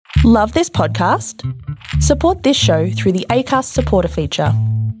Love this podcast? Support this show through the Acast supporter feature.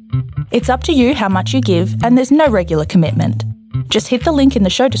 It's up to you how much you give, and there's no regular commitment. Just hit the link in the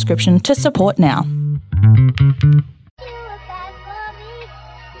show description to support now.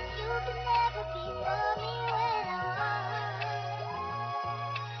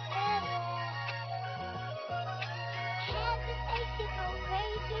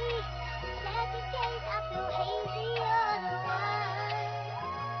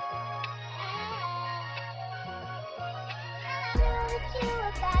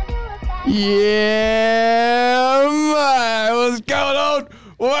 Yeah, man. What's going on?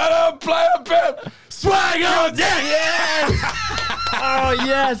 What up, player pimp? Swag on, yeah! Oh,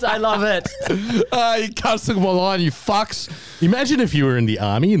 yes, I love it. You can't stick my line, you fucks. Imagine if you were in the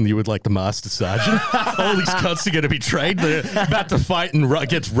army and you were like the master sergeant. All these cunts are going to be trained. They're about to fight and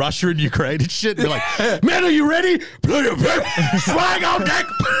gets Russia and Ukraine and shit. And they're like, man, are you ready? Player pimp, swag on deck.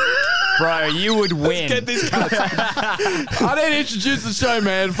 Bro, you would win. Get this cunts. I didn't introduce the show,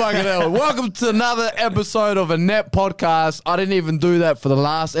 man. Fucking hell. Welcome to another episode of a Net Podcast. I didn't even do that for the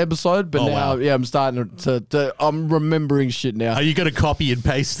last episode, but now, yeah, I'm starting to I'm remembering shit now. Are you going to copy and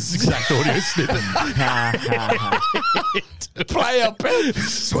paste this exact audio snippet? Player pimp.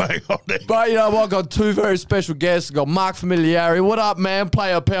 Swag on deck. But you know what? I've got two very special guests. I've got Mark Familiari. What up, man?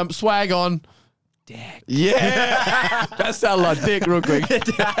 Player pimp. Swag on. Dick. Yeah. That sounded like dick real quick.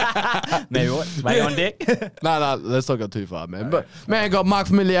 Maybe what? Swag on dick? No, let's not go too far, man. But, man, got Mark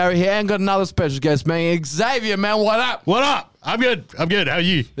Familiari here and got another special guest, man. Xavier, man. What up? What up? I'm good. How are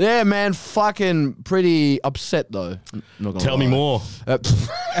you? Yeah, man. Fucking pretty upset, though. Not gonna Tell me lie. more.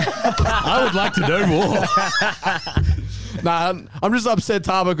 I would like to know more. Nah, I'm just upset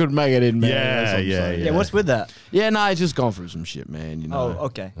Taba couldn't make it in, man. Yeah, That's what I'm yeah, saying. yeah. Yeah, what's with that? Yeah, nah, he's just gone through some shit, man. You know. Oh,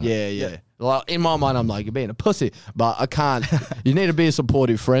 okay. Yeah. Like, in my mind, I'm like, you're being a pussy, but I can't. You need to be a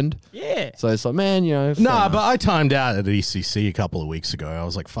supportive friend. Yeah. So it's like, man, you know. fair Nah, enough. but I timed out at ECC a couple of weeks ago. I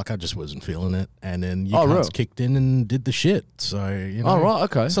was like, fuck, I just wasn't feeling it. And then you Oh, cunts really? kicked in and did the shit. So, you know. Oh, right,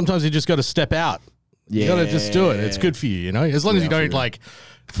 okay. Sometimes you just got to step out. You got to just do it. It's good for you, As long as you I feel don't, like,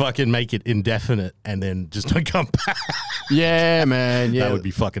 fucking make it indefinite and then just don't come back. Yeah, man. Yeah, That would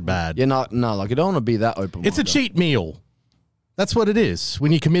be fucking bad. Yeah, no, like, you don't want to be that open. It's a cheat meal. That's what it is.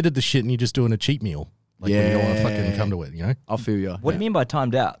 When you committed the shit and you're just doing a cheat meal. Like, when you don't want to fucking come to it, I feel you. What do you mean by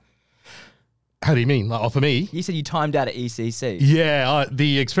timed out? How do you mean? Like, for me? You said you timed out at ECC. Yeah,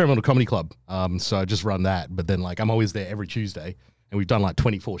 the Experimental Comedy Club. So I just run that. But then, like, I'm always there every Tuesday. And we've done, like,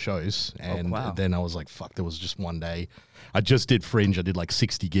 24 shows. And wow. then I was like, fuck, there was just one day. I just did Fringe. I did, like,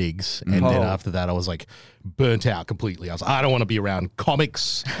 60 gigs. And then after that, I was, like, burnt out completely. I was like, I don't want to be around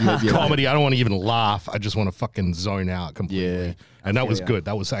comics, comedy. I don't want to even laugh. I just want to fucking zone out completely. Yeah. And that was good.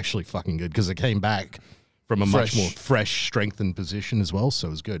 That was actually fucking good because I came back from a much more fresh, strengthened position as well. So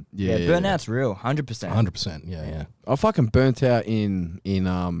it was good. Yeah, burnout's real, 100%. 100%. Yeah. I fucking burnt out in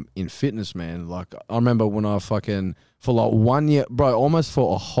fitness, man. Like, I remember when I fucking for like 1 year, bro, almost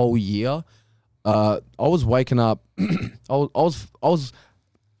for a whole year. I was waking up. I was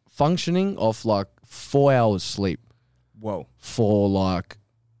functioning off like 4 hours sleep Whoa. for like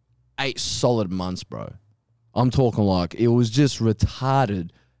 8 solid months, bro. I'm talking like it was just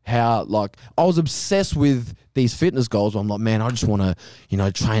retarded. How, like, I was obsessed with these fitness goals. I'm like, man, I just want to,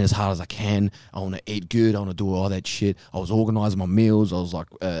 train as hard as I can. I want to eat good. I want to do all that shit. I was organizing my meals. I was like,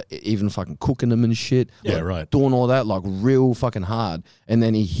 even fucking cooking them and shit. Yeah, like, right. Doing all that, like, real fucking hard. And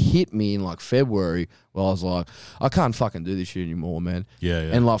then he hit me in like February where I was like, I can't fucking do this shit anymore, man. Yeah.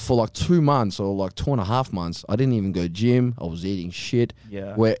 And like for like 2 months or like 2.5 months, I didn't even go gym. I was eating shit.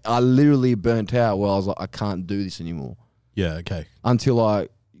 Yeah. Where I literally burnt out where I was like, I can't do this anymore. Yeah, okay. Until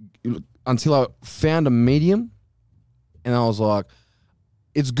I found a medium, and I was like,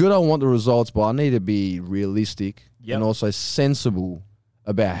 it's good I want the results, but I need to be realistic and also sensible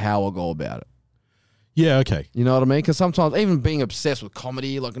about how I go about it. Yeah, okay. You know what I mean? Because sometimes even being obsessed with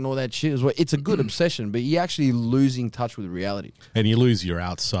comedy, like, and all that shit, is it's a good obsession, but you're actually losing touch with reality. And you lose your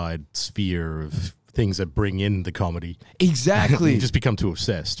outside sphere of things that bring in the comedy. Exactly. You just become too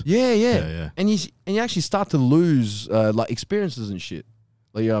obsessed. Yeah. And you actually start to lose like experiences and shit.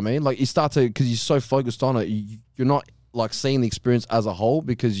 Like, you know what I mean? Like, you start to, because you're so focused on it, you're not like seeing the experience as a whole,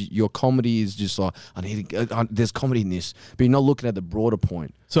 because your comedy is just like, there's comedy in this, but you're not looking at the broader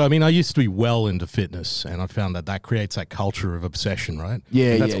point. So, I mean, I used to be well into fitness, and I found that creates that culture of obsession, right?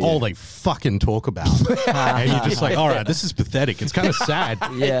 Yeah, and that's yeah, all yeah. they fucking talk about. And you're just like, all right, this is pathetic. It's kind of sad.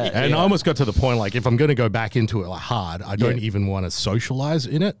 And I almost got to the point, like, if I'm going to go back into it like hard, I don't even want to socialize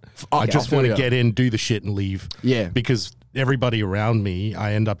in it. I just feel want to ya. get in, do the shit, and leave. Yeah. Because everybody around me,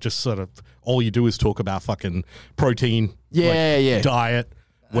 I end up just sort of, all you do is talk about fucking protein, Yeah, like, yeah. diet,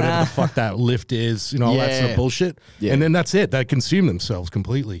 whatever the fuck that lift is, all that sort Yeah. of bullshit. Yeah. And then that's it. They consume themselves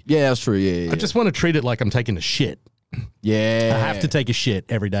completely. Yeah, that's true. Yeah. I just want to treat it like I'm taking a shit. yeah. I have to take a shit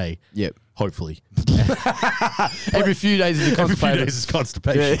every day. Yep. Hopefully. Every few days is a Every few constipated. days is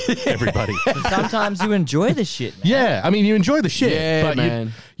constipation. Everybody. Sometimes you enjoy the shit, man. Yeah, I mean, you enjoy the shit, Yeah, but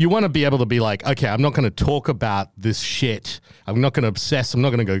man. you want to be able to be like, okay, I'm not going to talk about this shit. I'm not going to obsess. I'm not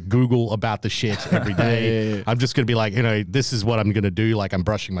going to go Google about the shit every day. Yeah. I'm just going to be like, this is what I'm going to do. Like I'm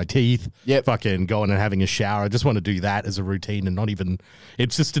brushing my teeth, Yep. fucking going and having a shower. I just want to do that as a routine and not even,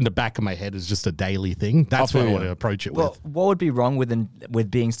 it's just in the back of my head as just a daily thing. That's what I feel want you. to approach it Well, with. what would be wrong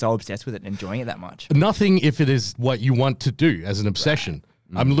with being so obsessed with it and enjoying it that much? Nothing if it is what you want to do as an obsession.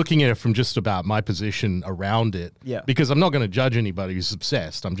 I'm looking at it from just about my position around it. Yeah. Because I'm not going to judge anybody who's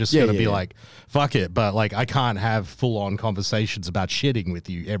obsessed. I'm just Yeah, going to yeah, be yeah. like, fuck it. But like, I can't have full on conversations about shitting with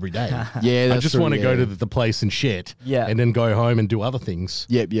you every day. Yeah, I that's just true, want to go yeah. to the place and shit. Yeah. And then go home and do other things.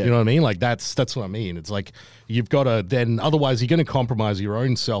 Yep, yep. You know what I mean? Like that's what I mean. It's like, you've got to then, otherwise you're going to compromise your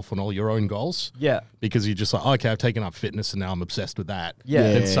own self on all your own goals. Yeah. Because you're just like, okay, I've taken up fitness and now I'm obsessed with that. Yeah.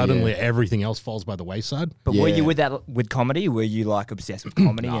 And Yeah, suddenly everything else falls by the wayside. But were Yeah. you with that with comedy? Were you like obsessed with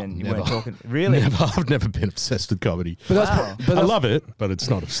comedy and you weren't never. talking? Really? Never, I've never been obsessed with comedy. But Wow. I love it, but it's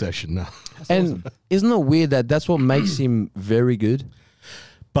not obsession. No. And isn't it weird that that's what makes him very good?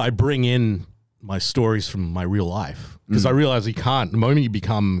 But I bring in my stories from my real life because I realize you can't. The moment you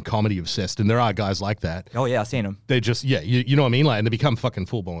become comedy obsessed, and there are guys like that, Oh yeah, I've seen them. they just you know what I mean, like, and they become fucking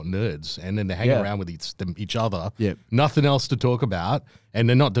full blown nerds, and then they hang Yeah. around with each other. Yep. Nothing else to talk about, and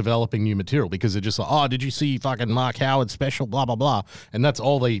they're not developing new material because they're just like, oh, did you see fucking Mark Howard's special? Blah blah blah, and that's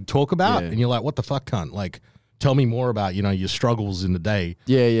all they talk about. Yeah. And you're like, what the fuck, cunt? Like, tell me more about your struggles in the day.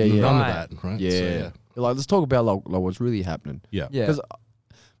 Yeah, yeah, yeah. None Right. of that, right? Yeah. So, Like, let's talk about like what's really happening. yeah. Yeah. Because,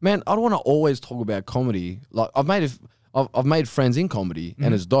 man, I don't want to always talk about comedy. Like, I've made friends in comedy,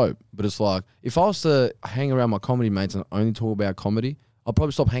 and it's dope. But it's like, if I was to hang around my comedy mates and only talk about comedy, I'll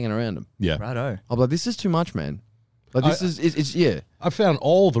probably stop hanging around them. Yeah. Righto. I'll be like, this is too much, man. Like, this it's yeah. I found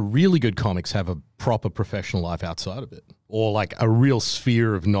all the really good comics have a proper professional life outside of it, or like a real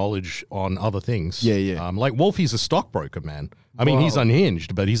sphere of knowledge on other things. Yeah, yeah. Like Wolfie's a stockbroker, man. I mean, he's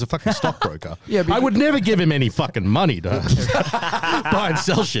unhinged, but he's a fucking stockbroker. Yeah, I would never give him any fucking money to buy and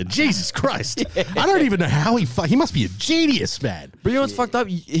sell shit. Jesus Christ. I don't even know how he must be a genius, man. But you know what's fucked up?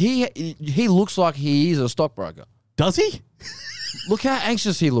 He looks like he is a stockbroker. Does he? Look how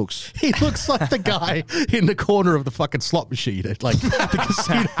anxious he looks. He looks like the guy in the corner of the fucking slot machine at like the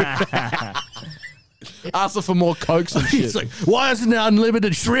casino. Asking for more cokes and shit. He's like, why isn't there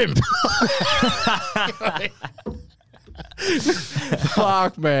unlimited shrimp?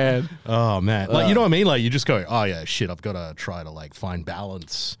 Fuck, man. Oh man, like you know what I mean? Like you just go, oh yeah, shit. I've got to try to like find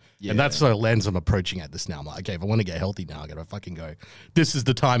balance, and that's the lens I'm approaching at this now. I'm like, okay, if I want to get healthy now, I got to fucking go. This is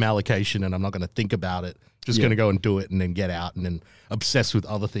the time allocation, and I'm not going to think about it. Just going to go and do it, and then get out, and then obsess with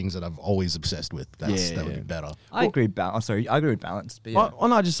other things that I've always obsessed with. That would be better. I agree. Sorry, I agree with balance. But yeah. I'm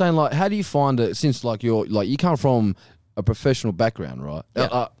not just saying, like, how do you find it since, like, you come from a professional background, right?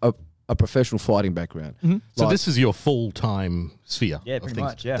 Yeah. A professional fighting background. So Like, this is your full time sphere. Yeah, of pretty things.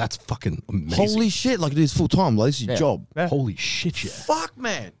 much, yeah. That's fucking amazing. holy shit, like, it is full time. Like, this is your job. Yeah. Holy shit, yeah. Fuck,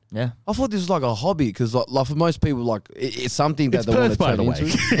 man. Yeah. I thought this was like a hobby because, like for most people, like, it's something that It's they want to Perth, by turn the way.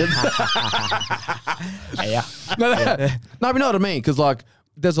 into. Yeah. No, but you know what I mean? Because, like,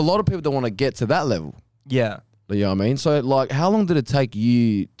 there's a lot of people that want to get to that level. Yeah. You know what I mean? So, like, how long did it take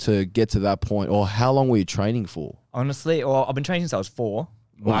you to get to that point, or how long were you training for? Honestly, well, I've been training since I was 4.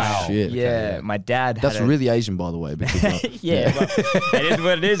 Oh, shit. Yeah, my dad. That's had a, really Asian, by the way. Because, like, Yeah, well, it is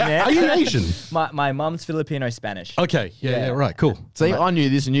what it is, man. Are you Asian? My mum's Filipino Spanish. Okay, yeah, right, cool. see, I knew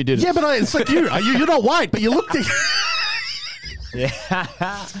this and you didn't. Yeah, but it's like you. You're not white, but you look. Yeah.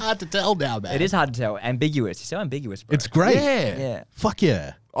 It's hard to tell now, man. It is hard to tell. Ambiguous. You're so ambiguous, bro. It's great. Yeah. Yeah. Fuck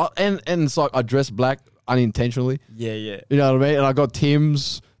yeah. And it's like I dressed black unintentionally. Yeah, yeah. You know what I mean? And I got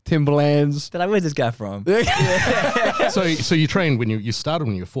Timberlands. They're like, where's this guy from? So you trained when you started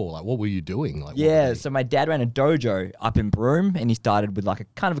when you were 4. Like, what were you doing? Like, what Yeah, were so my dad ran a dojo up in Broome, and he started with like a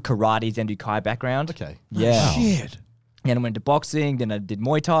kind of a karate Zendu Kai background. Okay. Yeah. Shit. And I went to boxing, then I did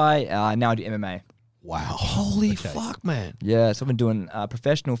Muay Thai, now I do MMA. Wow. Holy fuck, man. Yeah, so I've been doing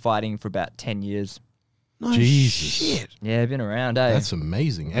professional fighting for about 10 years. No Jesus. shit. Yeah, I've been around, eh? That's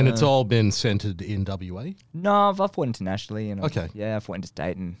amazing. And it's all been centered in WA? No, I've fought internationally. And Okay. Yeah, I fought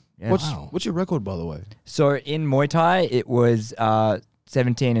interstate. And yeah. What's your record, by the way? So in Muay Thai, it was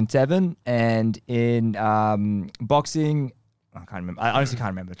 17-7, and in boxing, I can't remember. I honestly can't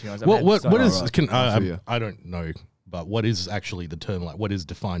remember. To be honest. I've had so What is? right. Can, I feel you. I don't know but what is actually the term? Like, what is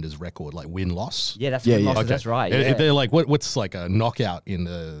defined as record? Like win-loss? Yeah, that's Yeah, what yeah. losses, that's right. If Yeah. they're like, what's like a knockout in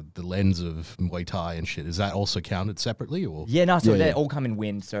the lens of Muay Thai and shit? Is that also counted separately, or? Yeah, no, so Yeah, they yeah. all come in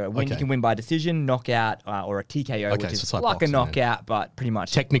wins. So a win, you Okay. can win by decision, knockout, or a TKO, Okay, which so is it's like, like a boxing, then. knockout, but pretty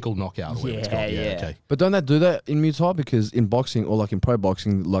much. Technical knockout, or whatever it's called. Yeah, yeah. Okay. But don't they do that in Muay Thai? Because in boxing or like in pro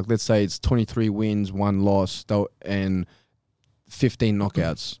boxing, like let's say it's 23 wins, 1 loss, and 15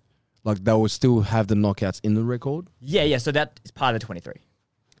 knockouts. Like they will still have the knockouts in the record. Yeah, so that is part of the 23.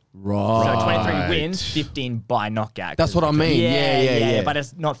 Right. So 23 Right. wins, 15 by knockout. That's what I mean. Yeah. But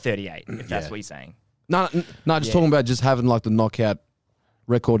it's not 38, if that's Yeah. what you're saying. No, just Yeah. talking about just having like the knockout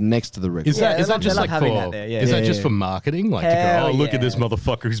record next to the record. Is Yeah, that they is that love- just they like love for having that there, yeah. is that Yeah, just yeah. for marketing? Like, to Hell go, oh, look at this yeah.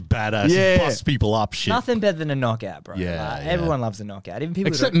 motherfucker who's badass. Yeah. He busts people up, shit. Nothing better than a knockout, bro. Yeah, Like, yeah. Everyone loves a knockout. Even people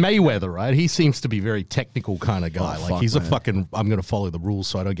Except that Mayweather, right? He seems to be very technical kind of guy. Oh, like fuck, he's a man. fucking I'm going to follow the rules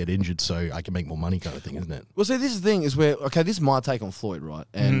so I don't get injured, so I can make more money kind of thing, isn't it? Well, see, this is the thing is where, okay, this is my take on Floyd, right?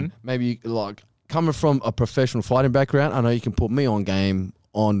 And maybe like coming from a professional fighting background, I know you can put me on game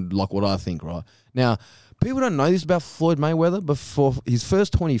on like what I think, right? Now, people don't know this about Floyd Mayweather, but for his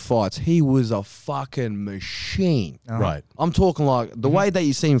first 20 fights, he was a fucking machine. Right. I'm talking like the way that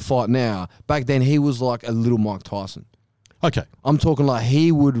you see him fight now, back then he was like a little Mike Tyson. Okay. I'm talking like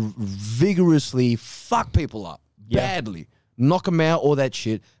he would vigorously fuck people up badly, knock them out, all that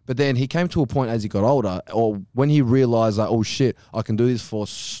shit. But then he came to a point as he got older, or when he realized like, oh shit, I can do this for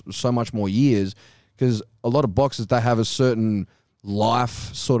so much more years, because a lot of boxers, they have a certain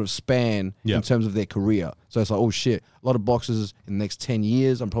life sort of span Yep. in terms of their career. So it's like, oh shit, a lot of boxers in the next 10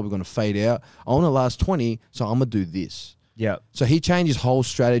 years, I'm probably going to fade out. I want to last 20, so I'm going to do this. Yeah. So he changed his whole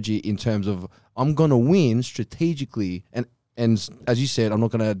strategy in terms of I'm gonna win strategically, and as you said, I'm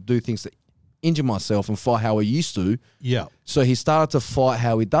not gonna do things that injure myself and fight how I used to. Yeah. So he started to fight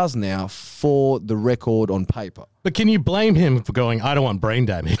how he does now for the record on paper. But can you blame him for going, I don't want brain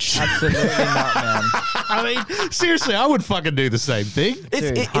damage? Absolutely not, man. I mean, seriously, I would fucking do the same thing.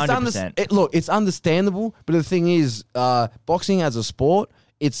 Dude, 100%. Look, it's understandable, but the thing is, boxing as a sport,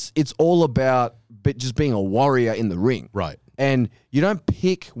 it's all about just being a warrior in the ring. Right. And you don't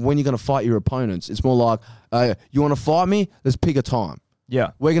pick when you're going to fight your opponents. It's more like, you want to fight me? Let's pick a time.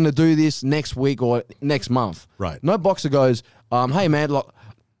 Yeah. We're going to do this next week or next month. Right. No boxer goes, hey, man, like,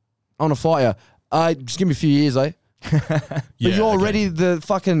 I want to fight you. Just give me a few years, eh? But Yeah, you're okay. already the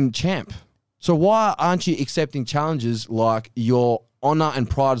fucking champ. So why aren't you accepting challenges like your honor and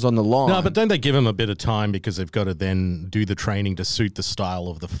pride is on the line? No, but don't they give him a bit of time because they've got to then do the training to suit the style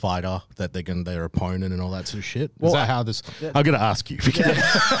of the fighter that they're going their opponent and all that sort of shit? Is that how this? I'm going to ask you. He did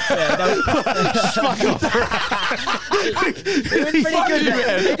pretty good,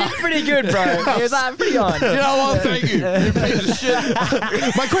 man. He did pretty good, bro. He was like, pretty on. You know what? Thank you. You piece of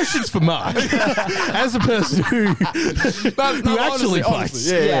shit. My question's for Mark, as a person who actually honestly,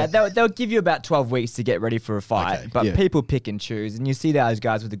 fights. Yeah, they'll give you about 12 weeks to get ready for a fight, Okay, but yeah. people pick and choose. And you see those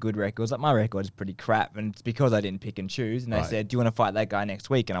guys with the good records. Like, my record is pretty crap, and it's because I didn't pick and choose. And they Right. said, do you want to fight that guy next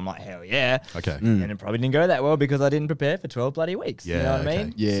week? And I'm like, hell yeah. Okay. And it probably didn't go that well because I didn't prepare for 12 bloody weeks. You Yeah, know what I okay.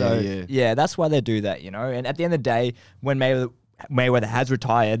 mean? Yeah, so, yeah. that's why they do that, you know? And at the end of the day, when Mayweather has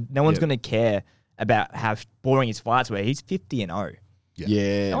retired, no one's Yep. going to care about how boring his fights were. He's 50-0.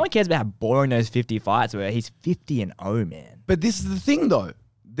 Yeah. No one cares about how boring those 50 fights were. He's 50-0, man. But this is the thing, though.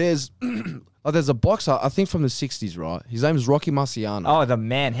 There's a boxer, I think from the 60s, right? His name is Rocky Marciano. Oh, the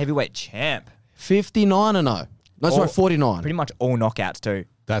man, heavyweight champ. 59-0. No, sorry, 49. Pretty much all knockouts too.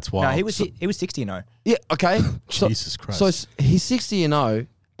 That's wild. No, he was 60-0. Yeah, okay. Jesus Christ. So he's 60-0,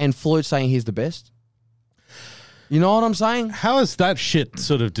 and Floyd's saying he's the best. You know what I'm saying? How is that shit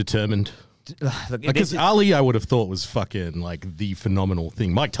sort of determined? Look, Because Ali, I would have thought was fucking like the phenomenal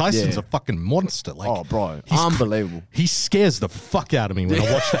thing. Mike Tyson's Yeah. a fucking monster. Like, Oh, bro. he's Unbelievable. He scares the fuck out of me when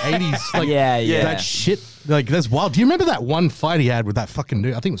I watch the 80s. Like, Yeah. That shit, like, that's wild. Do you remember that one fight he had with that fucking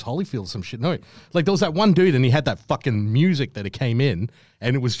dude? I think it was Holyfield, some shit. No, like, there was that one dude and he had that fucking music that it came in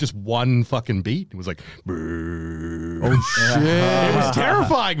and it was just one fucking beat. It was like, oh shit. It was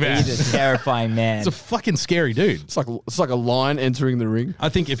terrifying, man. he's a terrifying man. It's a fucking scary dude. It's like a lion entering the ring. I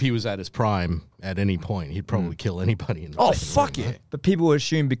think if he was at his prime at any point, he'd probably kill anybody. In the Oh, fucking fuck ring, yeah. right? But people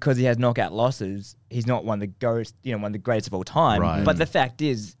assume because he has knockout losses, he's not one of the greatest, one of the greatest of all time. Right. But the fact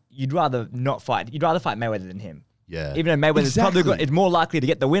is, you'd rather not fight. You'd rather fight Mayweather than him. Yeah. Even though Mayweather's Exactly. probably it's more likely to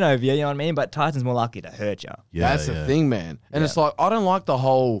get the win over you, you know what I mean? But Tyson's more likely to hurt you. Yeah, That's yeah. the thing, man. And it's like, I don't like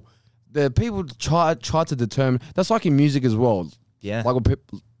the people try to determine, that's like in music as well. Yeah. Like when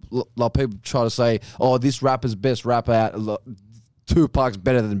people try to say, oh, this rapper's best rapper out, Tupac's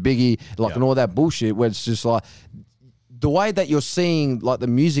better than Biggie, like, Yeah. and all that bullshit, where it's just like, the way that you're seeing like the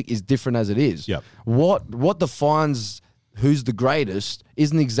music is different as it is. Yep. What defines who's the greatest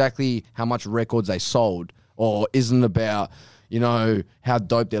isn't exactly how much records they sold, or isn't about, you know, how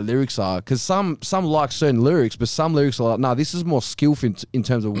dope their lyrics are. Because some like certain lyrics, but some lyrics are like, no, this is more skillful in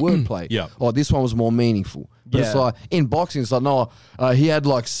terms of wordplay. Yeah. Or this one was more meaningful. But it's Yeah. like in boxing, it's like, no, he had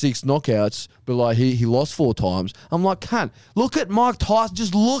like 6 knockouts, but like he lost 4 times. I'm like, cunt, look at Mike Tyson.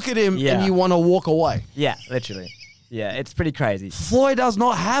 Just look at him, Yeah. and you want to walk away. Yeah, literally. Yeah, it's pretty crazy. Floyd does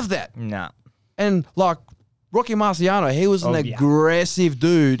not have that. No. And like Rocky Marciano, he was an Oh, yeah. aggressive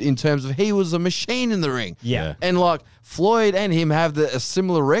dude in terms of he was a machine in the ring. Yeah. And like Floyd and him have a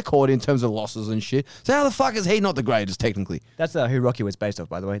similar record in terms of losses and shit. So how the fuck is he not the greatest technically? That's who Rocky was based off,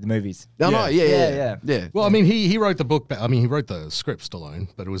 by the way, the movies. No, Yeah. yeah. Well, I mean, he wrote the book. I mean, he wrote the script, Stallone,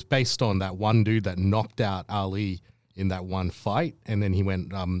 but it was based on that one dude that knocked out Ali in that one fight, and then he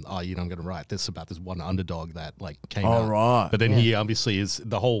went, I'm going to write this about this one underdog that like came out. right. But then he obviously is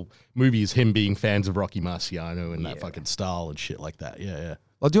the whole movie is him being fans of Rocky Marciano and that fucking style and shit like that. Yeah, yeah.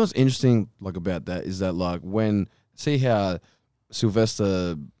 Like, do you know what's interesting like about that is that like when see how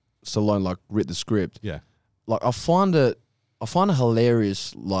Sylvester Stallone like writ the script. Yeah. Like I find it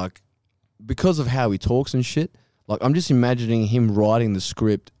hilarious, like because of how he talks and shit. Like I'm just imagining him writing the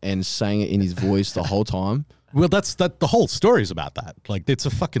script and saying it in his voice the whole time. Well, the whole story is about that. Like, it's a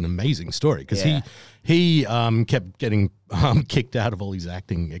fucking amazing story because Yeah. he kept getting kicked out of all these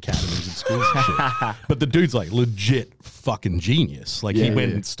acting academies and schools and shit. But the dude's like legit fucking genius. Like he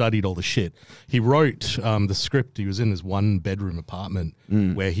went and studied all the shit. He wrote the script. He was in his 1-bedroom apartment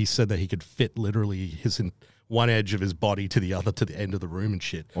where he said that he could fit literally one edge of his body to the other to the end of the room and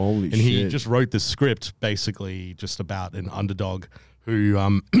shit. Holy and he shit. just wrote this script basically just about an underdog who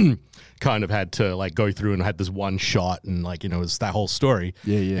kind of had to like go through and had this one shot and like, you know, it's that whole story.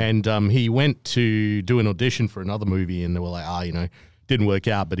 Yeah, yeah. And he went to do an audition for another movie and they were like, you know, didn't work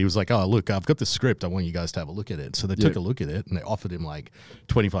out. But he was like, oh, look, I've got this script. I want you guys to have a look at it. So they took a look at it and they offered him like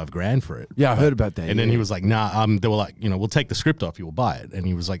 25 grand for it. Yeah, I heard about that. And then he was like, nah, they were like, you know, we'll take the script off you, we'll buy it. And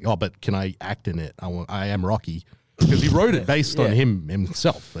he was like, oh, but can I act in it? I am Rocky. Because he wrote it based on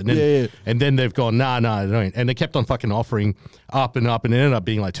himself. And then, and then they've gone, nah, I don't. And they kept on fucking offering up and up and it ended up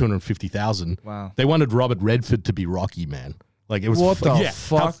being like 250,000. Wow. They wanted Robert Redford to be Rocky, man. Like it was What the How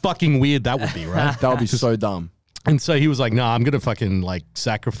fuck? fucking weird that would be, right? That would be so dumb. And so he was like, nah, I'm going to fucking like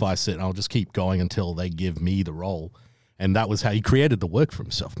sacrifice it and I'll just keep going until they give me the role. And that was how he created the work for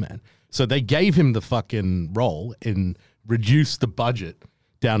himself, man. So they gave him the fucking role and reduced the budget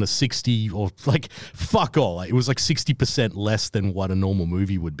down to 60 or like fuck all. Like, it was like 60% less than what a normal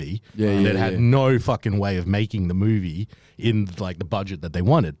movie would be. And it had no fucking way of making the movie in like the budget that they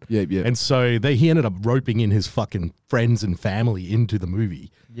wanted. And so he ended up roping in his fucking friends and family into the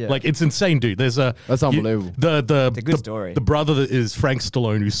movie. Yeah. Like it's insane, dude. That's unbelievable. It's a good story. The brother that is Frank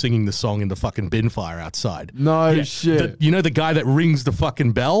Stallone who's singing the song in the fucking bin fire outside. No shit. You know the guy that rings the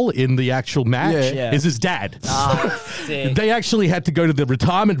fucking bell in the actual match Yeah. is his dad. Sick. They actually had to go to the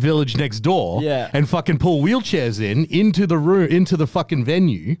retirement village next door and fucking pull wheelchairs into the room, into the fucking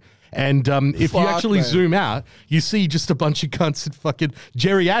venue. And if you actually man. zoom out, you see just a bunch of cunts in fucking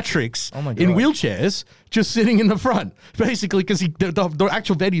geriatrics my in God. wheelchairs just sitting in the front, basically because the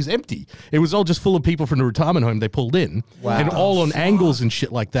actual venue's empty. It was all just full of people from the retirement home they pulled in, and all on angles and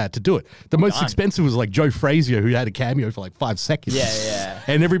shit like that to do it. The most expensive was like Joe Frazier, who had a cameo for like 5 seconds. Yeah.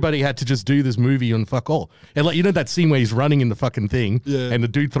 And everybody had to just do this movie on fuck all. And like, you know that scene where he's running in the fucking thing and the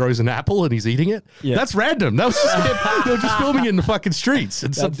dude throws an apple and he's eating it? Yeah. That's random. That was just they were just filming it in the fucking streets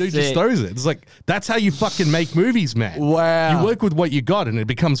and some That's dude just sick. throws it. It's like, that's how you fucking make movies, man. Wow. You work with what you got and it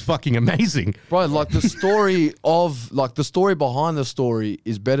becomes fucking amazing. Bro, like the story behind the story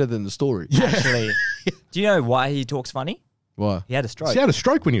is better than the story. Actually, do you know why he talks funny? Why? He had a stroke. He had a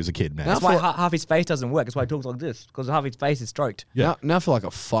stroke when he was a kid, man. That's why half his face doesn't work. That's why he talks like this, because half his face is stroked. Now I feel like a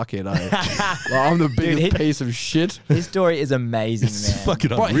fuckhead, like, I'm the biggest piece of shit. His story is amazing, It's man. fucking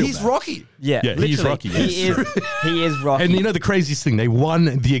Bro, unreal, he's man. Rocky. Yeah, Yeah, he's literally. Rocky, He yes. he is Rocky. And you know the craziest thing? They won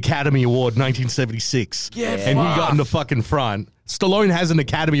the Academy Award 1976. Yeah, and he got in the fucking front. Stallone has an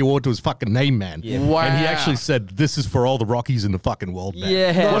Academy Award to his fucking name, man. Yeah. Wow. And he actually said, this is for all the Rockies in the fucking world, man.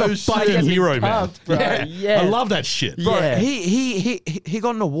 Yeah. What No a shit. fucking He hero, gets man. pumped, bro. Yeah. Yes. I love that shit. Bro, Yeah. he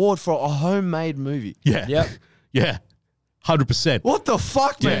got an award for a homemade movie. Yeah. Yep. Yeah. 100%. What the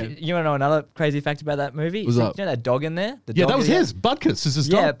fuck, man? You want to know another crazy fact about that movie? What's So, up? you know that dog in there? The Yeah, dog that was in there? his. Butkus is his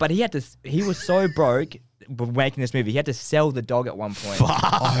Yeah, dog. but he was so broke making this movie. He had to sell the dog at one point.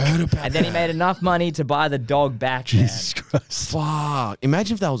 I heard about And then he made enough money to buy the dog back. Jesus Christ. Fuck.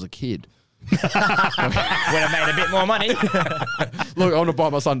 Imagine if that was a kid. Would have made a bit more money. Look, I want to buy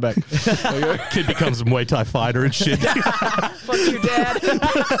my son back. Kid becomes a Muay Thai fighter and shit. Fuck you, Dad.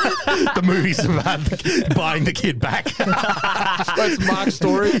 The movie's about buying the kid back. That's Mark's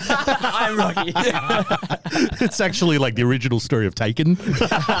story. I'm Rocky. It's actually like the original story of Taken.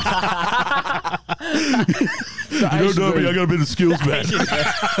 You don't know me, I got a bit of skills, man.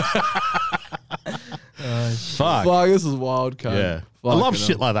 Fuck. Fuck, this is wild, cunt. Yeah. Fuck, I love you know.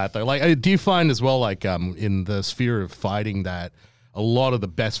 shit like that, though. Like, do you find as well, like, in the sphere of fighting that a lot of the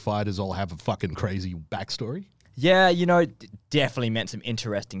best fighters all have a fucking crazy backstory? Yeah, you know, definitely met some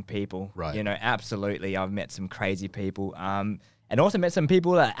interesting people. Right. You know, absolutely. I've met some crazy people. And also met some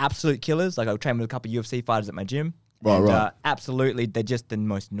people that are absolute killers. Like I trained with a couple of UFC fighters at my gym. Right, and, right. Absolutely, they're just the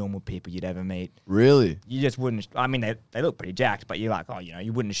most normal people you'd ever meet. Really? You just wouldn't. I mean, they look pretty jacked, but you're like, oh, you know,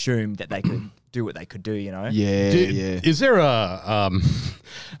 you wouldn't assume that they could do what they could do. You know? Yeah, yeah. Is there a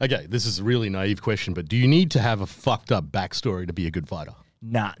okay, this is a really naive question, but do you need to have a fucked up backstory to be a good fighter?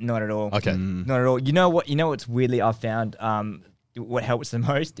 Nah, not at all. Okay. Not at all. You know what? You know what's weirdly I've found. What helps the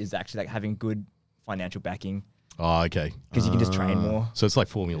most is actually like having good financial backing Oh, okay. because you can just train more. So it's like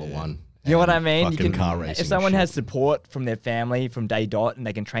Formula One. You know what I and mean? You fucking can, car racing. if someone and has shit. support from their family from day dot and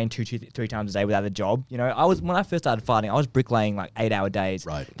they can train two, 3 times a day without a job, you know, when I first started fighting, I was bricklaying like 8-hour days,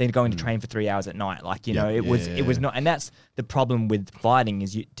 Right. then going to train for 3 hours at night. Like, you Yeah. know, it was not, and that's the problem with fighting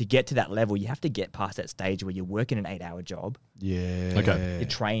is to get to that level, you have to get past that stage where you're working an 8-hour job, Yeah. Okay. you're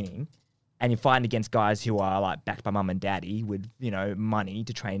training, and you're fighting against guys who are like backed by mum and daddy with, you know, money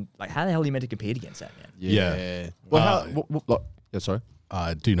to train. Like, how the hell are you meant to compete against that, man? Yeah. Well, yeah, sorry.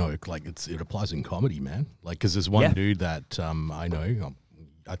 I do know, like, it applies in comedy, man. Like, because there's one Yeah. dude that I know.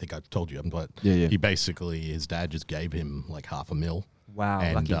 I think I told you, but Yeah. he basically, his dad just gave him like $500,000. Wow,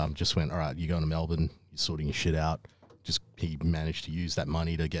 And lucky. just went, all right, you're going to Melbourne, you're sorting your shit out. Just he managed to use that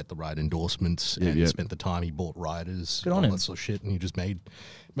money to get the right endorsements and yeah. spent the time. He bought riders, Good on all him. that sort of shit, and he just made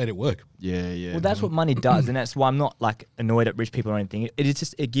it work. Yeah, yeah. Well, that's what money does, and that's why I'm not like annoyed at rich people or anything. It is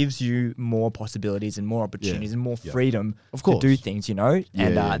just it gives you more possibilities and more opportunities and more freedom Of course. to do things, you know.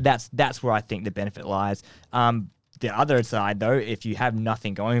 And Yeah. that's where I think the benefit lies. The other side, though, if you have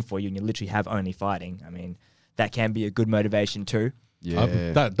nothing going for you and you literally have only fighting, I mean, that can be a good motivation too. Yeah.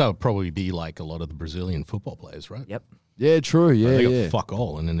 That would probably be like a lot of the Brazilian football players, right? Yep. Yeah, true. Yeah, They yeah. got fuck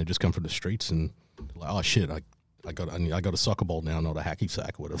all, and then they just come from the streets and they're like, oh shit, I got a soccer ball now, not a hacky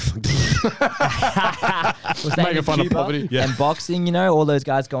sack. What Making fun of poverty. Yeah. And boxing, you know, all those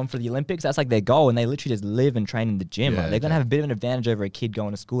guys going for the Olympics, that's like their goal, and they literally just live and train in the gym. Yeah, Like, they're going to okay. have a bit of an advantage over a kid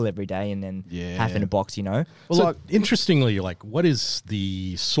going to school every day and then Yeah. having to box, you know. Well, So like, interestingly, like, what is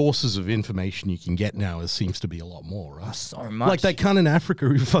the sources of information you can get now? It seems to be a lot more, right? So much. Like that cunt in Africa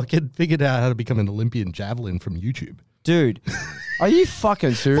who fucking figured out how to become an Olympian javelin from YouTube. Dude, are you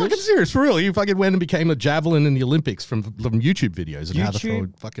fucking serious? Fucking serious, for real. He fucking went and became a javelin in the Olympics from YouTube videos and how to throw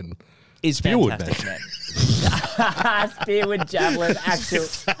YouTube fucking is Spearwood, fantastic, man. Spearwood, javelin, actual.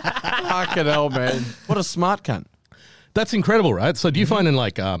 Fucking hell, man. What a smart cunt. That's incredible, right? So do you find in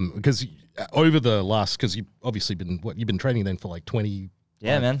like because over the last because you've obviously you've been training then for like 20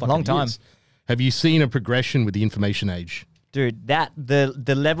 Yeah, man, fucking long time. years. Have you seen a progression with the information age? Dude, that the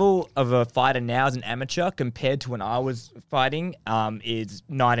level of a fighter now as an amateur compared to when I was fighting is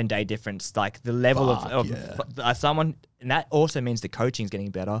night and day difference. Like the level of someone, and that also means the coaching is getting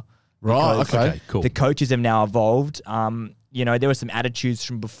better. Right, because okay. Cool. The coaches have now evolved. You know, there were some attitudes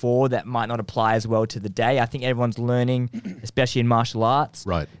from before that might not apply as well to the day. I think everyone's learning, especially in martial arts,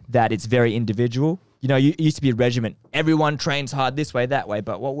 Right. that it's very individual. You know, it used to be a regiment. Everyone trains hard this way, that way,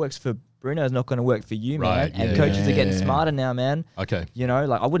 but what works for Bruno is not going to work for you, man. Right, And yeah, coaches are getting yeah. smarter now, man. Okay. You know,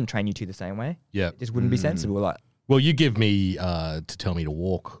 like I wouldn't train you two the same way. Yeah. It just wouldn't be sensible. Like, Well, you give me to tell me to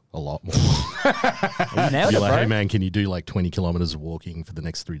walk a lot more. you nailed it, You're like, bro. hey man, can you do like 20 kilometers of walking for the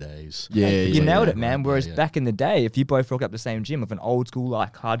next 3 days? Yeah, You yeah, nailed yeah. it, man. Whereas yeah. back in the day, if you both rock up the same gym of an old school,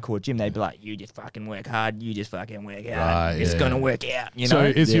 like hardcore gym, they'd be like, you just fucking work hard. You just fucking work hard. Right, It's yeah. going to work out, you So know?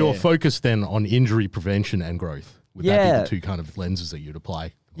 is your Yeah. focus then on injury prevention and growth? Would that Yeah. be the two kind of lenses that you'd apply?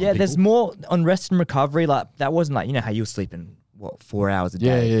 on Yeah, there's people? more on rest and recovery. Like, that wasn't like, you know how you were sleeping, 4 hours a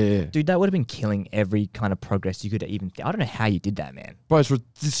Yeah, day? yeah, yeah. Dude, that would have been killing every kind of progress you could even I don't know how you did that, man. Bro, it's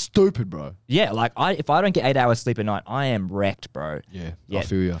stupid, bro. Yeah, like if I don't get 8 hours sleep a night, I am wrecked, bro. Yeah, Yeah. I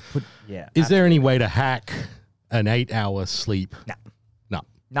feel you. Yeah. Is there any way to hack an 8-hour sleep? Nah. No.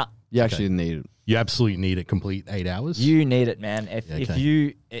 Nah. You actually need it. You absolutely need a complete 8 hours? You need it, man. If Okay.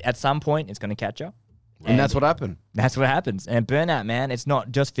 you at some point it's going to catch up, And that's what happened. that's what happens. And burnout, man, it's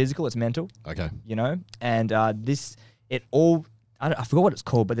not just physical; it's mental. Okay. You know, and I forgot what it's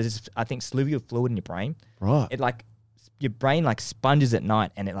called, but there's this, I think, salivary fluid in your brain. Right. It like your brain like sponges at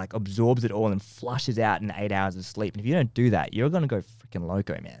night and it like absorbs it all and flushes out in 8 hours of sleep. And if you don't do that, you're gonna go freaking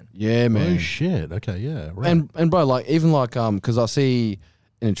loco, man. Yeah, man. Oh shit. Okay, yeah. Right. And bro, like even like because I see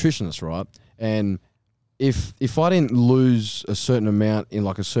a nutritionist, right? And if I didn't lose a certain amount in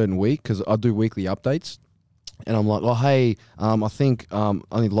like a certain week, because I do weekly updates, and I'm like, oh hey, I think I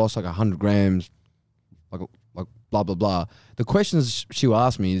only lost like 100 grams, like blah blah blah. The questions she will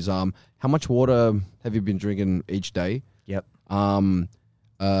ask me is how much water have you been drinking each day? Yep.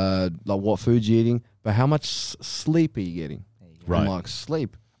 Like what food you eating, but how much sleep are you getting? Right. I'm like,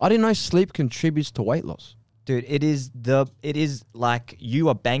 sleep. I didn't know sleep contributes to weight loss. Dude, it is like you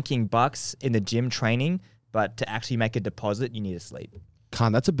are banking bucks in the gym training, but to actually make a deposit, you need to sleep.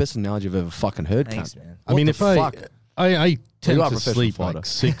 Cunt, that's the best analogy I've ever fucking heard, Thanks, cunt. man. I mean, What if the fuck? I tend You are a to professional sleep fighter. like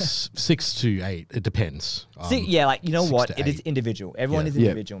 6 to 8. It depends. See, yeah, like, you know 6 what? to It is 8. individual. Everyone Yeah. is Yeah.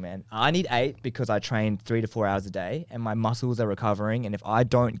 individual, man. I need 8 because I train 3 to 4 hours a day and my muscles are recovering. And if I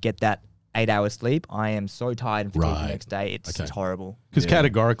don't get that 8 hours sleep, I am so tired and fatigued the Right. next day. It's Okay. horrible. Because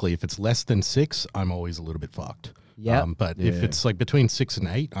categorically, if it's less than 6, I'm always a little bit fucked. Yeah. But if Yeah. it's like between 6 and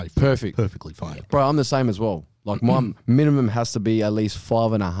 8, I feel Perfect. perfectly fine. Bro, I'm the same as well. Like my minimum has to be at least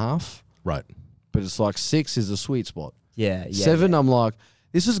 5.5, Right. but it's like 6 is a sweet spot. Yeah. 7, I'm like,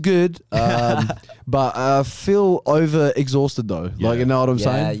 this is good, but I feel over exhausted though. Yeah. Like, you know what I'm Yeah,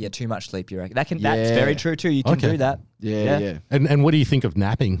 saying? yeah, too much sleep, you reckon? That's Yeah. very true too. You can Okay. do that. Yeah, yeah. And what do you think of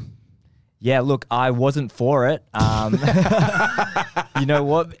napping? Yeah, look, I wasn't for it. You know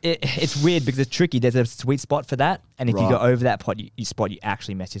what? It's weird because it's tricky. There's a sweet spot for that, and if you go Right. over that spot, you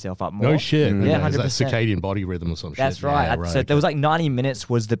actually mess yourself up more. No shit. Yeah, Is that 100%. circadian body rhythm or some That's shit? right. Yeah, So there was like 90 minutes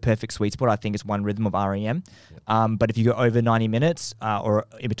was the perfect sweet spot. I think it's one rhythm of REM. But if you go over 90 minutes or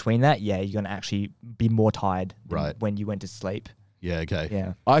in between that, yeah, you're going to actually be more tired than Right. when you went to sleep. Yeah, okay.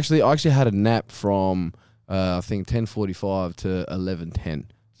 Yeah. I actually had a nap from I think 10:45 to 11:10.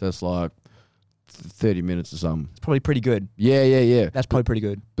 So it's like 30 minutes or something. It's probably pretty good. Yeah. That's probably pretty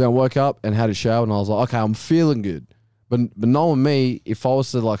good. Then I woke up and had a shower, and I was like, okay, I'm feeling good. But knowing me, if I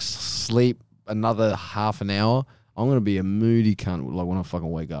was to like sleep another half an hour, I'm gonna be a moody cunt. Like when I fucking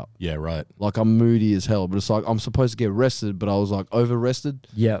wake up, Yeah, right. like I'm moody as hell. But it's like I'm supposed to get rested, but I was like over rested.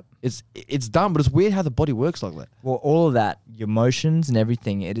 Yeah. It's dumb, but it's weird how the body works like that. Well, all of that, your emotions and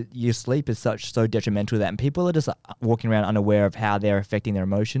everything, your sleep is so detrimental to that, and people are just walking around unaware of how they're affecting their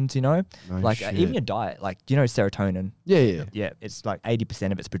emotions. You know, No like shit. even your diet. Like, do you know serotonin? Yeah. Yeah, it's like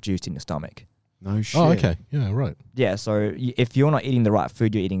 80% of it's produced in your stomach. No shit. Oh, okay. Yeah, right. Yeah, so if you're not eating the right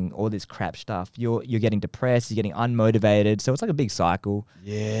food, you're eating all this crap stuff. You're getting depressed. You're getting unmotivated. So it's like a big cycle.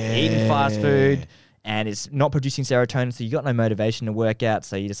 Yeah. Eating fast food. And it's not producing serotonin, so you got no motivation to work out.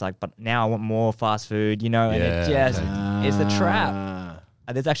 So you're just like, but now I want more fast food, you know, and it Yeah, just it's a trap.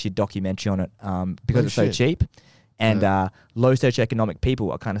 There's actually a documentary on it because No it's so shit. cheap. And low socioeconomic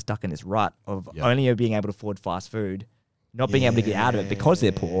people are kind of stuck in this rut of only being able to afford fast food, not being able to get out of it because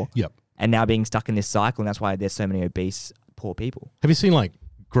they're poor, Yep. and now being stuck in this cycle. And that's why there's so many obese, poor people. Have you seen like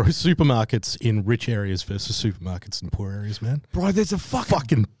gross supermarkets in rich areas versus supermarkets in poor areas, man? Bro, there's a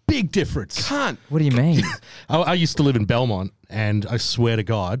Fucking big difference. cunt. What do you mean? I used to live in Belmont, and I swear to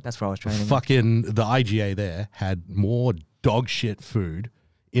God, That's where I was training. fucking the IGA there had more dog shit food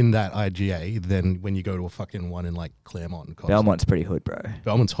in that IGA than when you go to a fucking one in like Claremont and Costa. Belmont's pretty hood, bro.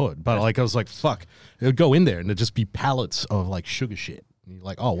 Belmont's hood. But like I was like, fuck. It would go in there and it'd just be pallets of like sugar shit. And you're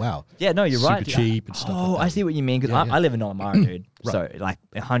like, oh wow. Yeah, no, you're Super right. cheap and stuff Oh, like that. I see what you mean. Because I live in Norma, dude. So like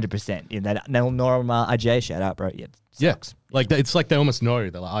 100%. In that Norma IGA, shout out, bro. Yeah, it Yeah, sucks. like it's like they almost know.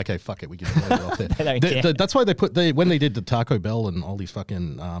 They're like, okay, fuck it, we can get it off there. They don't care. That's why they put when they did the Taco Bell and all these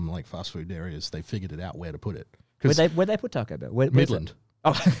fucking like fast food areas, they figured it out where to put it. Where'd 'Cause they put Taco Bell? Where's Midland. it?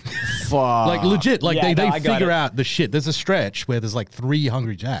 Oh, Fuck. Like legit, like Yeah, they no, I got figure it. out the shit. There's a stretch where there's like 3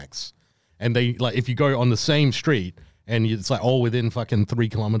 Hungry Jacks, and they like if you go on the same street and it's like all within fucking 3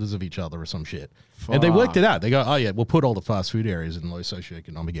 kilometers of each other or some shit. And they worked it out. They go, oh yeah, we'll put all the fast food areas in low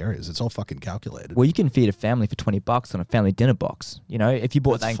socioeconomic areas. It's all fucking calculated. well, you can feed a family for $20 on a family dinner box. You know, if you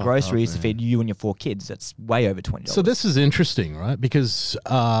bought that in fucked groceries up, to feed you and your 4 kids, that's way over $20. So this is interesting, right? Because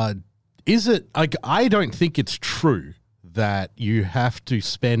is it like I don't think it's true that you have to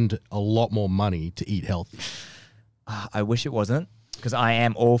spend a lot more money to eat healthy. I wish it wasn't, because I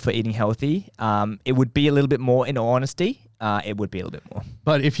am all for eating healthy. It would be a little bit more, in all honesty. It would be a little bit more.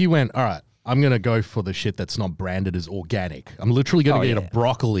 But if you went, all right, I'm going to go for the shit that's not branded as organic. I'm literally going to get yeah. a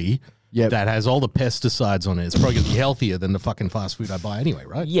broccoli Yep. that has all the pesticides on it. It's probably going to be healthier than the fucking fast food I buy anyway,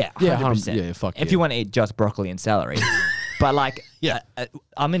 right? Yeah, Yeah, 100%. yeah, fuck if yeah. you want to eat just broccoli and celery. But like,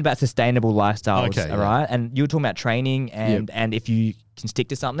 I'm in about sustainable lifestyles, Okay, all yeah. right? And you were talking about training and if you can stick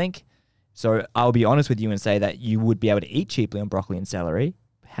to something, So I'll be honest with you and say that you would be able to eat cheaply on broccoli and celery.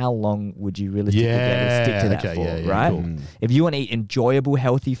 How long would you realistically be able to stick to that for, right? Cool. If you want to eat enjoyable,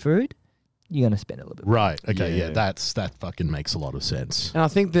 healthy food, you're going to spend a little bit more. Right. Okay. Yeah. That fucking makes a lot of sense. And I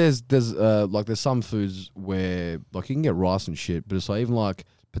think there's some foods where like you can get rice and shit, but it's like even like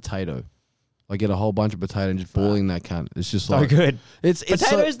potato. Like get a whole bunch of potato and just boiling that cunt. It's just So like good. It's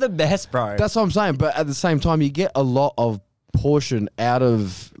Potato's the best, bro. That's what I'm saying. But at the same time, you get a lot of portion out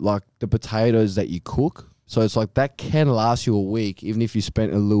of like the potatoes that you cook. So it's like that can last you a week, even if you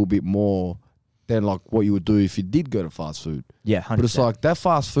spent a little bit more than like what you would do if you did go to fast food. Yeah, 100%. But it's like that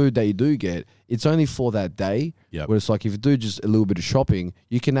fast food that you do get, it's only for that day. Yep. Where it's like if you do just a little bit of shopping,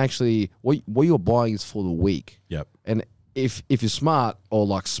 you can actually what you're buying is for the week. Yep. And if you're smart or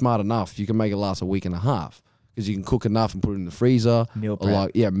like smart enough, you can make it last a week and a half because you can cook enough and put it in the freezer. Meal or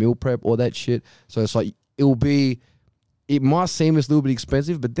prep. like meal prep, all that shit. So it's like it might seem it's a little bit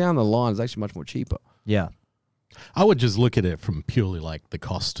expensive, but down the line, it's actually much more cheaper. Yeah. I would just look at it from purely like the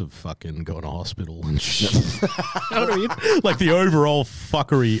cost of fucking going to hospital and shit. You know what I mean? Like the overall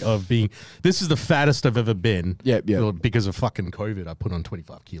fuckery of being, this is the fattest I've ever been. Yeah. Because of fucking COVID, I put on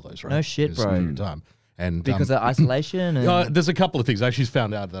 25 kilos, right? No shit, It was bro. a time. And Because of isolation and... there's a couple of things. I actually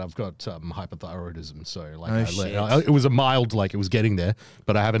found out that I've got hypothyroidism. So like, Oh, shit. it was a mild, like it was getting there,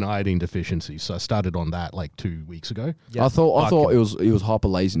 but I have an iodine deficiency. So I started on that like 2 weeks ago. Yeah. I thought it was hyper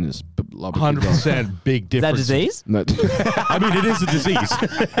laziness, but like 100% big Is that difference. disease? No, I mean, it is a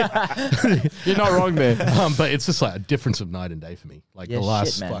disease. you're not wrong there. But it's just like a difference of night and day for me. Like Yeah, the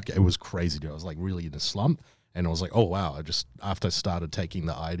last shit, man. it was crazy, dude. I was like really in a slump, and I was like, oh wow. After I started taking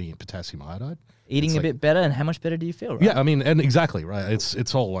the iodine, potassium iodide, Eating it's a like- bit better, and how much better do you feel, right? Yeah, I mean, and exactly right.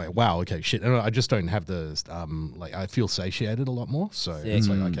 It's all like wow, okay, shit. And I just don't have the like I feel satiated a lot more, so it's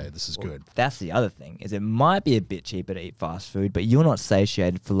like okay, this is good. That's the other thing, is it might be a bit cheaper to eat fast food, but you're not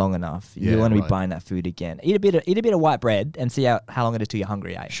satiated for long enough. You Yeah, want to be right. buying that food again. Eat a bit of white bread and see how long it is till you're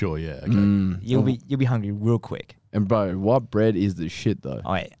hungry, eh? Sure, yeah, okay. You'll be hungry real quick. And bro, white bread is the shit though.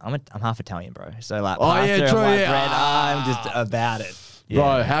 Oh, wait, I'm half Italian, bro. So like Oh, pasta yeah, and true, white yeah. bread, I'm just about it.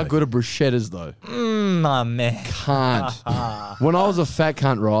 Bro, how good are bruschettas though? My man. Can't. When I was a fat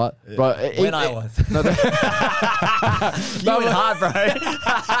cunt, right? Bro, When I was. You went hard, bro.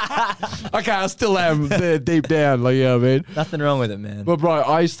 Okay, I still am there deep down, like, you know what I mean? Nothing wrong with it, man. But bro,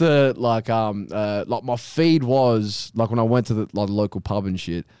 I used to like my feed was like when I went to the local pub and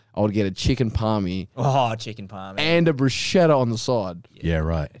shit, I would get a chicken palmy Oh, chicken palm. and a bruschetta on the side. Yeah,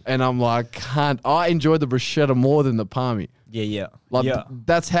 right. And I'm like, I enjoyed the bruschetta more than the palmy. Yeah. Like yeah.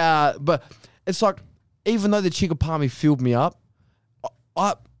 that's how. But it's like, even though the chicken palmy filled me up,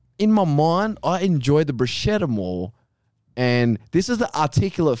 I in my mind I enjoyed the bruschetta more. And this is the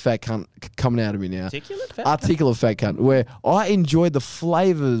articulate fat cunt coming out of me now. Articulate fat? Articulate fat cunt, where I enjoyed the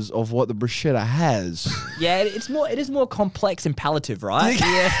flavors of what the bruschetta has. Yeah, it is more complex and palliative, right?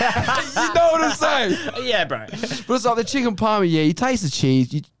 Yeah. You know what I'm saying? Yeah, bro. But it's like the chicken palmy, yeah, you taste the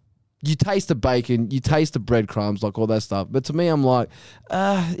cheese, you taste the bacon, you taste the breadcrumbs, like all that stuff. But to me, I'm like,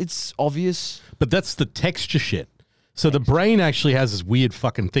 it's obvious. But that's the texture shit. So the brain actually has this weird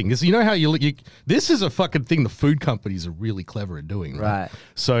fucking thing. This, you know how you this is a fucking thing the food companies are really clever at doing, right? Right.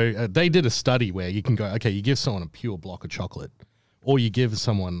 So they did a study where you can go, okay, you give someone a pure block of chocolate, or you give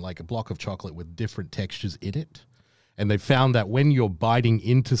someone like a block of chocolate with different textures in it, and they found that when you're biting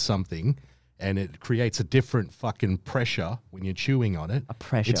into something and it creates a different fucking pressure when you're chewing on it,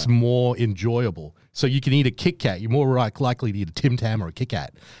 pressure. it's more enjoyable. So you can eat a Kit Kat, you're more likely to eat a Tim Tam or a Kit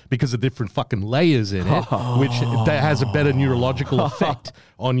Kat because of different fucking layers in it, which that has a better neurological effect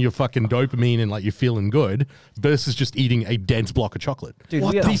on your fucking dopamine and like you're feeling good versus just eating a dense block of chocolate. Dude,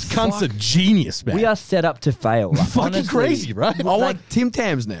 What we are, These cunts are genius, man. we are set up to fail. Like, fucking honestly, crazy, right? I want Tim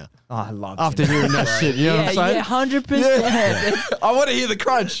Tams now. Oh, I love After it. hearing that shit, you know what I'm saying? Yeah, 100%. I want to hear the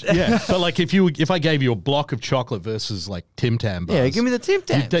crunch. Yeah, but like if I gave you a block of chocolate versus like Tim Tam bars, Yeah, give me the Tim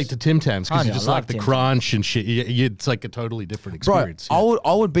Tams. you'd take the Tim Tams because you I just love like the Tim crunch and shit. It's like a totally different Bro, experience.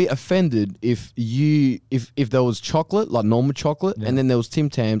 I would be offended if there was chocolate, like normal chocolate, and then there was Tim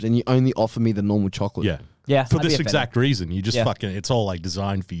Tams and you only offer me the normal chocolate. Yeah. Yeah, For I'd be this offended. exact reason. You just Yeah. fucking, it's all like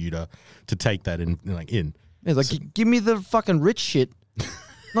designed for you to take that in. It's like, give me the fucking rich shit,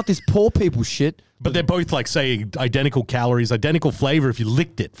 not this poor people shit. But they're both like saying identical calories, identical flavor if you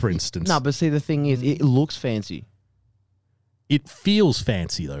licked it, for instance. No, but see, the thing is, it looks fancy. It feels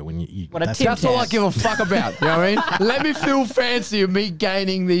fancy though when you What a that's- Tim That's all I Tams. give a fuck about. You know what I mean? Let me feel fancy of me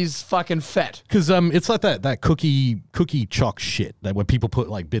gaining these fucking fat. Because it's like that cookie choc shit that when people put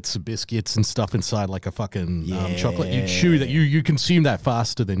like bits of biscuits and stuff inside like a fucking chocolate, you chew that you consume that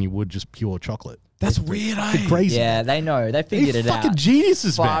faster than you would just pure chocolate. That's weird, eh? Crazy. Yeah, they know. They They're figured it fucking out.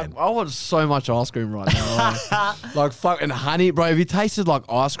 geniuses, Fuck, man. I want so much ice cream right now. Like fucking honey, bro. If you tasted like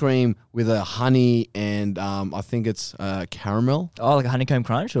ice cream with a honey and I think it's caramel. Oh, like a honeycomb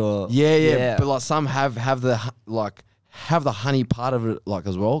crunch, or Yeah. But like some have the honey part of it like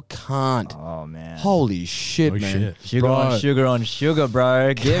as well. Can't. Oh man. Holy shit, Oh, man. shit. Sugar on sugar,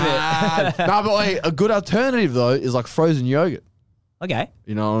 bro. Give it. God. No, but like, a good alternative though is like frozen yogurt. Okay.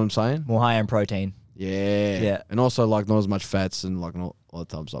 You know what I'm saying? More high in protein. Yeah. And also like not as much fats and like all that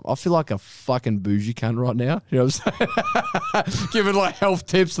type of stuff. I feel like a fucking bougie cunt right now. You know what I'm saying? Giving like health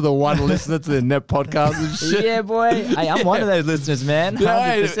tips to the one listener to the net podcast and shit. Yeah, boy. Hey, I'm one of those listeners, man. 100%.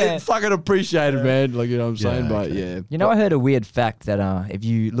 Yeah, it's fucking appreciated, man. Like, you know what I'm saying? But okay. yeah. You know, I heard a weird fact that if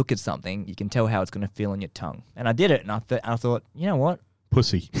you look at something, you can tell how it's going to feel on your tongue. And I did it, and I thought, you know what?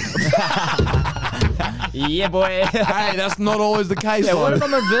 Pussy. Yeah, boy. Hey, that's not always the case, Yeah, what though. if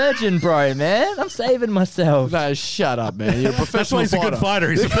I'm a virgin, bro, man? I'm saving myself. No, shut up, man. You're a That's professional why he's a good fighter.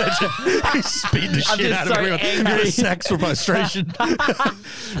 fighter. He's a virgin. He's beating the I'm shit just out so of everyone. angry. Out of sex for frustration.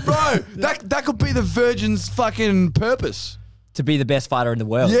 Bro, that could be the virgin's fucking purpose. To be the best fighter in the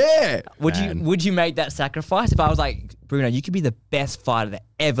world. Yeah. Would you make that sacrifice? If I was like, Bruno, you could be the best fighter that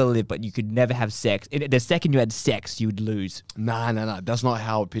ever lived, but you could never have sex. The second you had sex, you would lose. No. That's not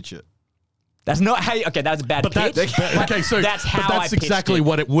how I pitch it. That's not how you... Okay, that was a bad But pitch. okay, so That's how but I that's pitched exactly it.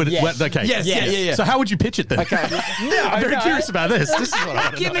 what it would. Yes. Okay. Yes, yeah. So how would you pitch it then? Okay. I'm very curious about this. This is what I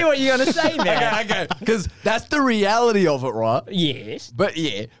want to Give know. me what you're going to say, man. Okay. Because that's the reality of it, right? Yes. But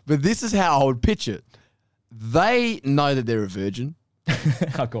this is how I would pitch it. They know that they're a virgin.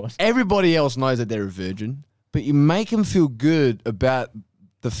 Of course. Everybody else knows that they're a virgin. But you make them feel good about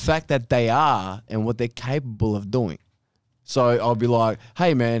the fact that they are and what they're capable of doing. So I'll be like,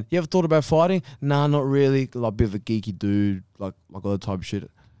 hey, man, you ever thought about fighting? Nah, not really. Like a bit of a geeky dude, like all that type of shit.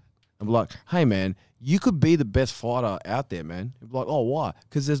 I'm like, hey, man, you could be the best fighter out there, man. You'd be like, oh, why?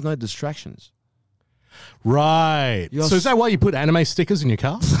 Because there's no distractions. Right. You're So is that why you put anime stickers in your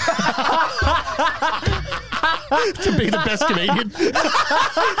car? To be the best comedian?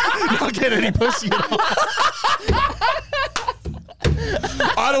 Not get any pussy at all.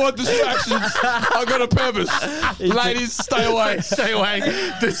 I don't want distractions. I've got a purpose. Ladies, stay away. Stay away.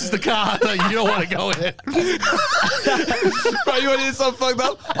 This is the car that you don't want to go in. Bro, you want to hear something fucked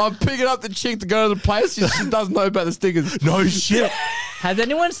up? I'm picking up the chick to go to the place. She doesn't know about the stickers. No shit. Has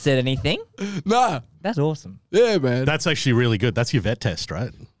anyone said anything? Nah. That's awesome. Yeah, man. That's actually really good. That's your vet test,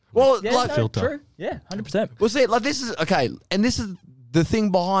 right? Well, Yeah, like, no, filter. true. Yeah, 100%. well, see, like this is okay, and this is the thing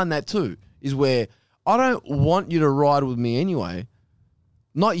behind that too, is where I don't want you to ride with me anyway.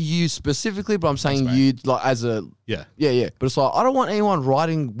 Not you specifically, but I'm saying you like as a Yeah. yeah. But it's like I don't want anyone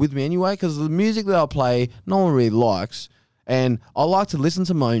riding with me anyway because the music that I play, no one really likes, and I like to listen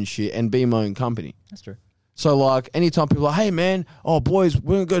to my own shit and be my own company. That's true. So like anytime people are like, hey man, oh boys,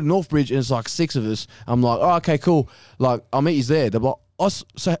 we're gonna go to Northbridge and it's like 6 of us. I'm like, oh okay, cool. Like I'll meet you there. They're like, oh,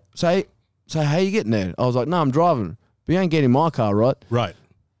 so how you getting there? I was like, no, I'm driving. But you ain't getting in my car, right? Right.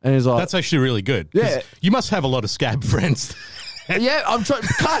 And he's like, That's actually really good. 'Cause Yeah. You must have a lot of scab friends. yeah, I'm trying.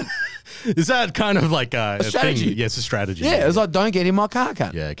 Cut. Is that kind of like a strategy. thing? Yeah, it's a strategy. Yeah, it's like don't get in my car,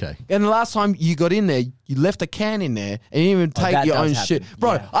 cut. Yeah, okay. And the last time you got in there, you left a can in there and you didn't even take that your does own happen. shit.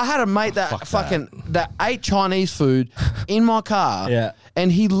 Bro, Yeah. I had a mate that ate Chinese food in my car Yeah.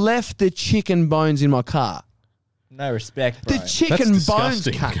 and he left the chicken bones in my car. No respect, bro. The chicken That's bones,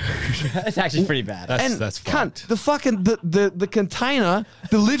 disgusting. cunt. That's actually pretty bad. And That's cunt, fucked. the fucking the container,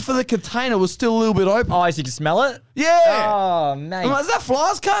 the lid for the container was still a little bit open. Oh, so you can smell it? Yeah. Oh, mate. I'm like, is that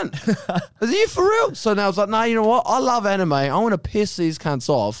flies, cunt? Is you for real? So now I was like, no, you know what? I love anime. I want to piss these cunts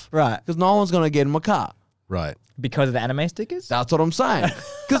off. Right. Because no one's going to get in my car. Right. Because of the anime stickers? That's what I'm saying.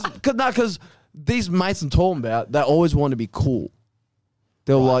 Because these mates I'm talking about, they always want to be cool.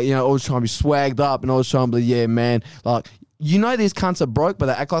 They're like, you know, always trying to be swagged up and always trying to be, yeah, man. Like, you know these cunts are broke, but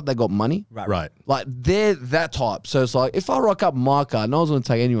they act like they got money. Right. Like, they're that type. So it's like, if I rock up my car, no one's going to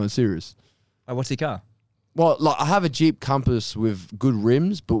take anyone serious. Oh, what's your car? Well, like, I have a Jeep Compass with good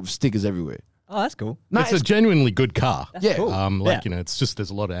rims, but with stickers everywhere. Oh, that's cool. No, It's a genuinely good car. yeah. cool. Like, you know, it's just there's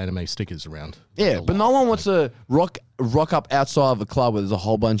a lot of anime stickers around. Yeah, Like, a but lot. no one wants to rock up outside of a club where there's a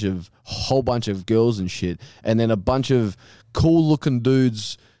whole bunch of girls and shit, and then a bunch of cool looking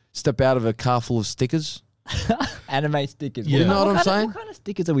dudes step out of a car full of stickers. Anime stickers. You know what I'm saying? What kind of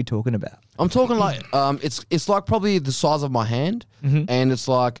stickers are we talking about? I'm talking like it's like probably the size of my hand, and it's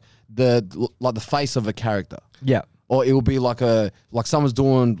like the face of a character, Yeah. or it will be like someone's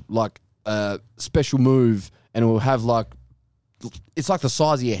doing like a special move, and it will have like it's like the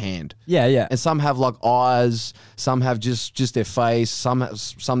size of your hand. Yeah, yeah. And some have like eyes, some have just their face, some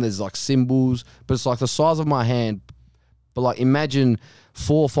there's like symbols, but it's like the size of my hand. But like imagine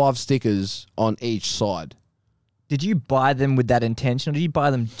 4 or 5 stickers on each side. Did you buy them with that intention, or did you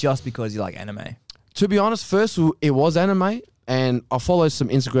buy them just because you like anime? To be honest, first it was anime, and I follow some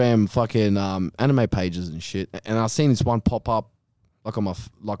Instagram fucking anime pages and shit, and I seen this one pop up like on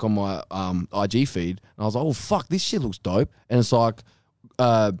my IG feed, and I was like, oh fuck, this shit looks dope, and it's like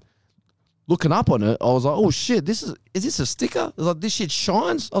looking up on it, I was like, oh shit, is this a sticker? I was like, this shit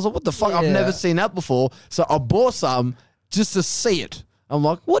shines. I was like, what the fuck? I've never seen that before, so I bought some just to see it. I'm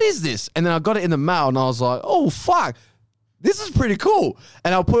like, what is this? And then I got it in the mail, and I was like, oh fuck, this is pretty cool.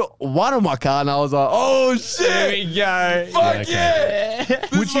 And I put one on my car, and I was like, oh shit, There we go. fuck yeah.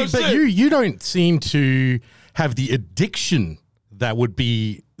 But you don't seem to have the addiction that would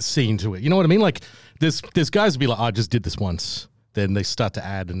be seen to it. You know what I mean? Like there's guys who be like, I just did this once. Then they start to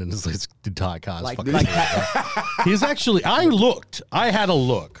add, and then there's this entire cars. Like, He's actually, I had a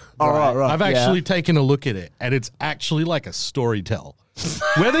look. Right. I've actually taken a look at it, and it's actually like a story tell.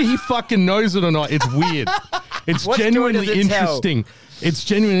 Whether he fucking knows it or not, it's weird. It's What story genuinely does it tell? interesting. It's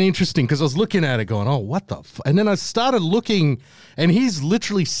genuinely interesting because I was looking at it going, oh, what the fuck? And then I started looking, and he's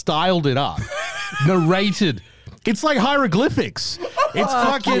literally styled it up, narrated. It's like hieroglyphics. It's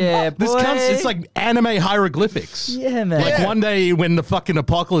fucking, yeah, this boy. comes, it's like anime hieroglyphics. Yeah, man. Like one day when the fucking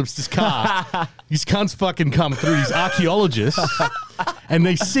apocalypse is car, these cunts fucking come through, these archaeologists, and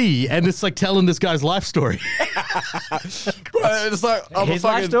they see, and it's like telling this guy's life story. It's like I'm His a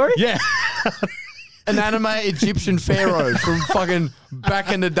life fucking story? Yeah. an anime Egyptian pharaoh from fucking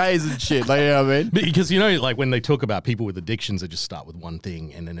back in the days and shit. Like, you know what I mean? Because, you know, like when they talk about people with addictions, they just start with one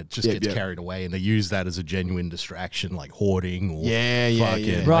thing and then it just gets carried away and they use that as a genuine distraction, like hoarding or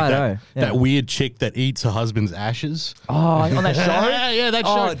fucking, Right, like that weird chick that eats her husband's ashes. Oh, on that show? Yeah, that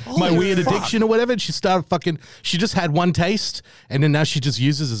show. My weird addiction or whatever. She started fucking, she just had one taste and then now she just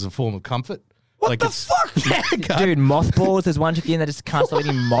uses it as a form of comfort. What the fuck? Yeah, Dude, mothballs. There's one chick in that just can't stop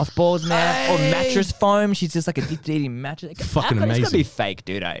eating mothballs, man. Or mattress foam. She's just like addicted to eating mattress. Fucking It's amazing. gotta be fake,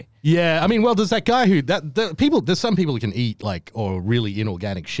 dude, eh? Yeah, I mean, well, there's that guy who there's some people who can eat like or really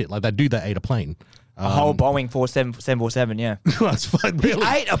inorganic shit. Like that dude that ate a plane. A whole Boeing 747, yeah. That's fine. Really?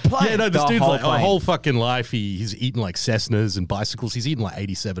 Ate a plane. Yeah, no, this The dude's whole like a plane. whole fucking life. He's eaten like Cessnas and bicycles. He's eaten like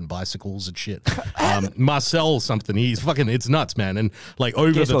 87 bicycles and shit. Marcel something. He's fucking. It's nuts, man. And like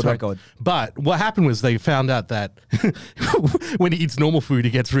over Guinness the World time. Record. But what happened was they found out that when he eats normal food, he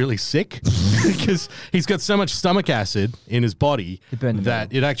gets really sick because he's got so much stomach acid in his body burned the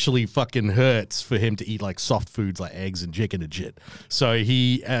that it actually fucking hurts for him to eat like soft foods like eggs and chicken and shit. So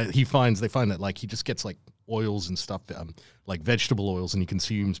they find that like he just gets like oils and stuff, like vegetable oils, and he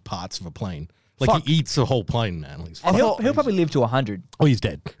consumes parts of a plane. Like he eats a whole plane, man. Like, And he'll probably live to 100. oh, he's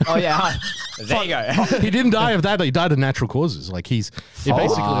dead. Oh, yeah. There you go. He didn't die of that. He died of natural causes. Like it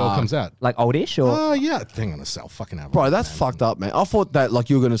basically all comes out. Like oldish or? Oh yeah, hang on a cell, fucking hell, Bro, that's fucked up, man. I thought that like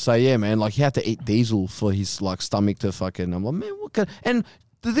you were gonna say, yeah, man, like he had to eat diesel for his like stomach to fucking. I'm like, man, what kind? And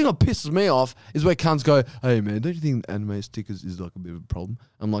the thing that pisses me off is where cunts go, hey man, don't you think anime stickers is like a bit of a problem?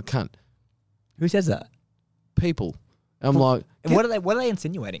 I'm like, cunt, Who says that? people. I'm like, And what are they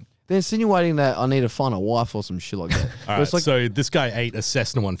insinuating? they're insinuating that I need to find a wife or some shit like that. All But right, it's like, so this guy ate a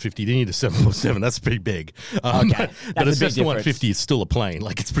Cessna 150. Didn't eat a 747. That's pretty big. Okay, but a that's a big Cessna 150 difference. is still a plane.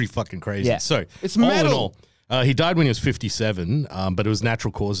 Like it's pretty fucking crazy. Yeah. So It's all in metal. all, he died when he was 57, but it was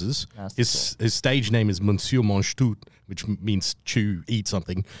natural causes. That's His stage name is Monsieur Mange Tout, which means chew, eat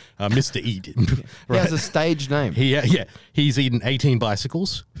something. Mr. Eat. he has a stage name. He's eaten 18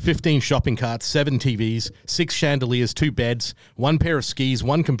 bicycles, 15 shopping carts, 7 TVs, 6 chandeliers, 2 beds, 1 pair of skis,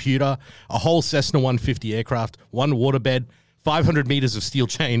 1 computer, a whole Cessna 150 aircraft, 1 waterbed, 500 meters of steel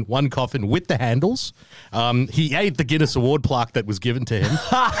chain, 1 coffin with the handles. He ate the Guinness Award plaque that was given to him.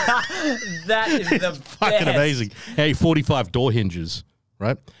 That is the Fucking amazing. Hey, 45 door hinges,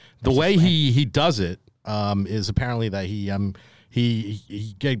 right? The way he does it is apparently that he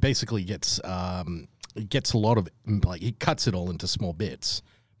basically gets a lot of, like, he cuts it all into small bits,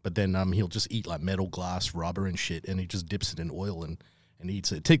 but then he'll just eat like metal, glass, rubber and shit, and he just dips it in oil and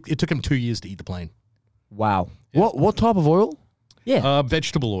eats it. It took him 2 years to eat the plane. Wow. What type of oil? Yeah.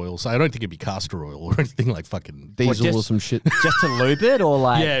 Vegetable oils. I don't think it'd be castor oil or anything like fucking Diesel or just- some shit. Just to lube it, or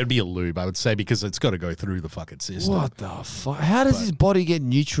like Yeah, it'd be a lube, I would say, because it's got to go through the fucking system. What the fuck? How does his body get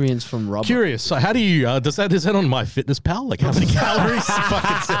nutrients from rubber? Curious. So how do you? Is that on MyFitnessPal? Like how many calories?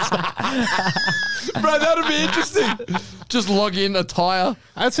 Fucking says that. Bro, that'd be interesting. Just log in a tire.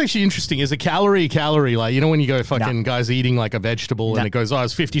 That's actually interesting. Is a calorie? Like, you know, when you go fucking guys eating like a vegetable and it goes,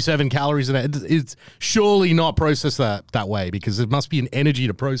 it's 57 calories in it. It's surely not processed that way because there must be an energy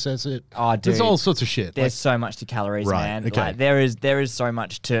to process it. Oh, dude. There's all sorts of shit. There's so much to calories, Right, man. okay. Like, there is so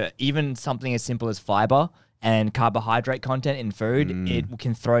much to even something as simple as fiber and carbohydrate content in food. It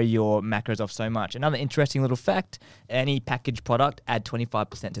can throw your macros off so much. Another interesting little fact: any packaged product, add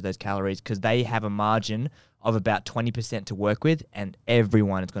 25% to those calories because they have a margin of about 20% to work with, and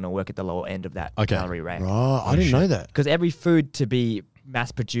everyone is going to work at the lower end of that calorie range. Oh, I didn't know that. Because every food to be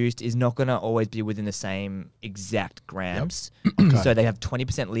mass produced is not going to always be within the same exact grams. So they have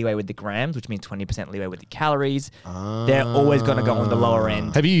 20% leeway with the grams, which means 20% leeway with the calories. They're always going to go on the lower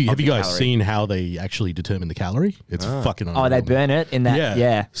end. Have you of the guys calorie. seen how they actually determine the calorie? It's fucking Oh, they unreal. burn it in that.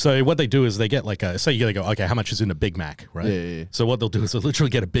 Yeah. So what they do is they get like say you gotta go, okay, how much is in a Big Mac, right? Yeah. So what they'll do is they'll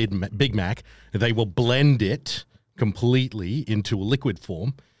literally get a Big Mac. They will blend it completely into a liquid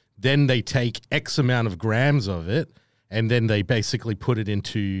form. Then they take X amount of grams of it, and then they basically put it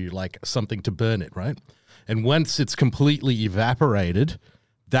into like something to burn it, right? And once it's completely evaporated,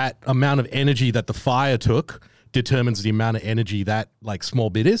 that amount of energy that the fire took determines the amount of energy that like small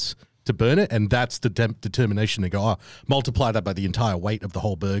bit is to burn it, and that's the determination to go, multiply that by the entire weight of the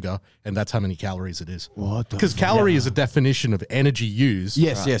whole burger, and that's how many calories it is. What the Because calorie is a definition of energy used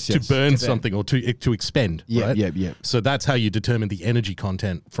Yes, yes, to yes. burn something or to expend. Yeah, right? yeah. So that's how you determine the energy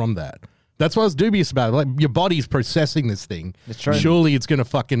content from that. That's what I was dubious about it. Like, your body's processing this thing. That's true. Surely it's going to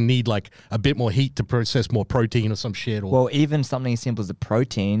fucking need like a bit more heat to process more protein or some shit. Or Well, even something as simple as a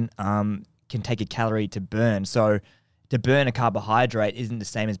protein can take a calorie to burn. So to burn a carbohydrate isn't the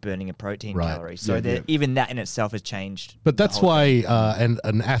same as burning a protein Right. calorie. So even that in itself has changed. But the that's whole why thing.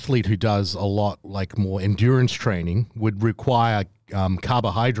 an athlete who does a lot like more endurance training would require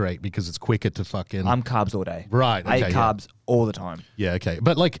carbohydrate because it's quicker to fucking. I'm carbs all day. Right, I okay, eat yeah. carbs all the time. Yeah, okay.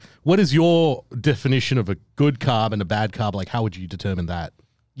 But like, what is your definition of a good carb and a bad carb? Like, how would you determine that?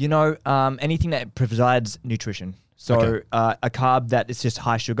 You know, anything that provides nutrition. So Okay. a carb that is just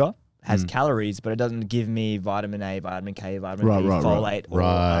high sugar has calories, but it doesn't give me vitamin A, vitamin K, vitamin B, folate. Or,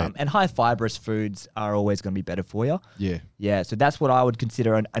 Right. and high fibrous foods are always going to be better for you. Yeah. Yeah, so that's what I would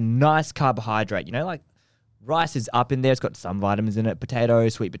consider a nice carbohydrate. You know, like rice is up in there. It's got some vitamins in it. Potato,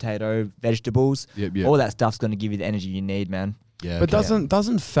 sweet potato, vegetables. Yep, yep. All that stuff's going to give you the energy you need, man. Yeah, But okay.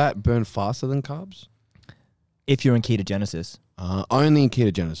 doesn't fat burn faster than carbs? If you're in ketogenesis. Only in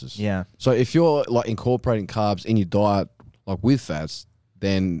ketogenesis. Yeah. So if you're like incorporating carbs in your diet, like with fats,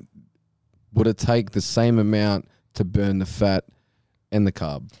 then would it take the same amount to burn the fat and the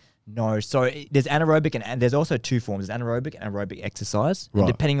carb? No, so there's anaerobic and there's also two forms. There's anaerobic and aerobic exercise. And Right.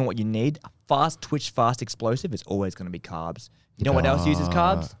 depending on what you need, fast twitch, fast explosive is always going to be carbs. You know what else uses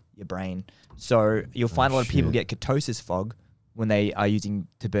carbs? Your brain. So you'll find a lot of people get ketosis fog when they are using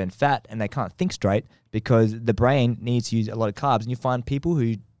to burn fat and they can't think straight because the brain needs to use a lot of carbs. And you find people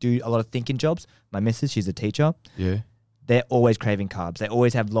who do a lot of thinking jobs. My missus, she's a teacher. Yeah. They're always craving carbs. They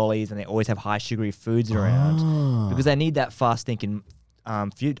always have lollies and they always have high sugary foods around because they need that fast thinking.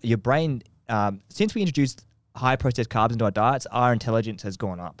 Your brain, since we introduced high processed carbs into our diets, our intelligence has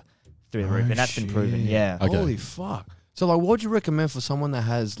gone up through the roof, and that's been proven. Yeah. Okay. Holy fuck. So like, what would you recommend for someone that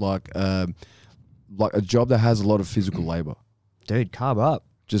has like a job that has a lot of physical labor? Dude, carb up.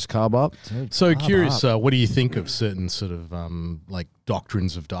 Just carb up? Dude, So carb curious, up. what do you think of certain sort of like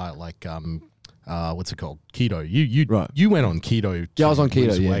doctrines of diet, like what's it called, keto? You went on keto. Yeah, I was to on keto,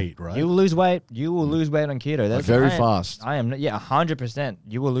 lose yeah. weight, right? You will lose weight. You will lose weight on keto. That's Very I am- fast. I am. 100%.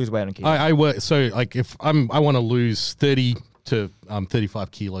 You will lose weight on keto. I work, so like if I want to lose 30 to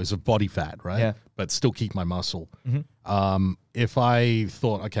 35 kilos of body fat, right? Yeah. But still keep my muscle. If I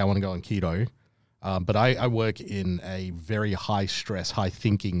thought, okay, I want to go on keto, but I work in a very high stress, high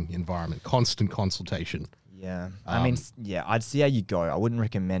thinking environment, constant consultation. Yeah, I mean, yeah, I'd see how you go. I wouldn't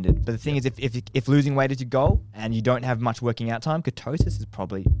recommend it. But the thing is, if losing weight is your goal and you don't have much working out time, ketosis is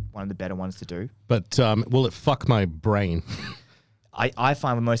probably one of the better ones to do. But will it fuck my brain? I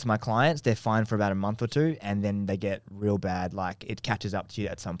find with most of my clients, they're fine for about a month or two, and then they get real bad. Like it catches up to you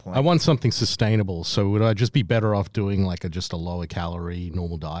at some point. I want something sustainable. So would I just be better off doing like just a lower calorie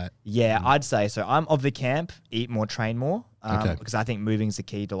normal diet? Yeah, I'd say so. I'm of the camp, eat more, train more, Okay. because I think moving is the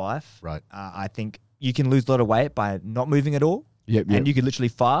key to life. Right. I think you can lose a lot of weight by not moving at all. Yep. and you could literally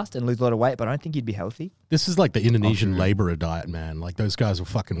fast and lose a lot of weight, but I don't think you'd be healthy. This is like the Indonesian laborer diet, man. Like those guys will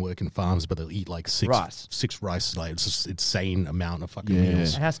fucking work in farms, but they'll eat like six rice. Like it's just insane amount of fucking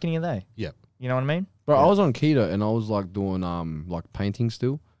meals. And how skinny are they? Yeah. You know what I mean? Bro, I was on keto and I was like doing like painting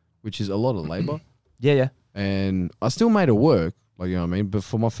still, which is a lot of labor. Yeah. And I still made it work, like, you know what I mean? But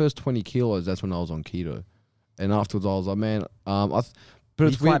for my first 20 kilos, that's when I was on keto. And afterwards, I was like, man, but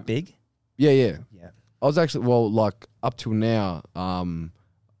it's quite big. Yeah. Yeah. I was actually, well, like up till now, I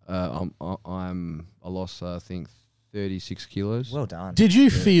lost, I think, 36 kilos. Well done. Did you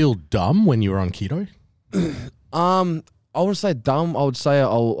feel dumb when you were on keto? I wouldn't say dumb. I would say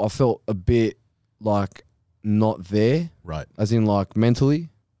I felt a bit like not there, Right. as in like mentally.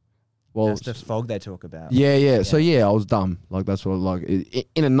 Well, That's the fog they talk about. yeah. So I was dumb. Like that's what, like,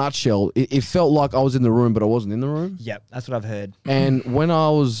 in a nutshell, it felt like I was in the room, but I wasn't in the room. Yep, that's what I've heard. And when I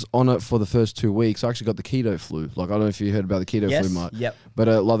was on it for the first 2 weeks, I actually got the keto flu. Like, I don't know if you heard about the keto flu, mate. Yep. But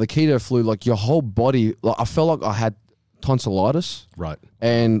like the keto flu, like your whole body, like I felt like I had tonsillitis. Right.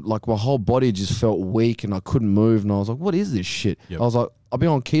 And like my whole body just felt weak and I couldn't move. And I was like, what is this shit? Yep. I was like, I've been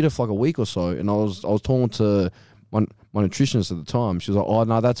on keto for like a week or so. And I was talking to my nutritionist at the time. She was like, oh,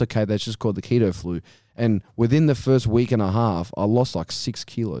 no, that's okay. That's just called the keto flu. And within the first week and a half, I lost like 6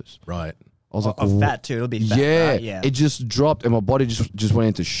 kilos. Right. I was like, Of fat too. It'll be fat. yeah, Right? Yeah. it just dropped and my body just went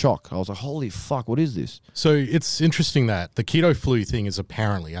into shock. I was like, holy fuck, what is this? So it's interesting that the keto flu thing is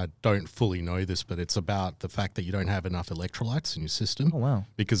apparently, I don't fully know this, but it's about the fact that you don't have enough electrolytes in your system. Oh, wow.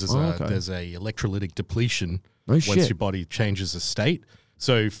 Because there's a electrolytic depletion No once shit. your body changes a state.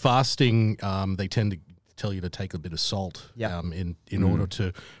 So fasting, they tend to tell you to take a bit of salt in order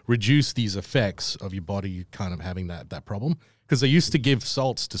to reduce these effects of your body kind of having that problem. Because they used to give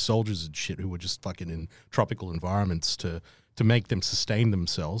salts to soldiers and shit who were just fucking in tropical environments to make them sustain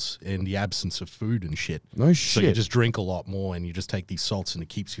themselves in the absence of food and shit. No So you shit. just drink a lot more and you just take these salts and it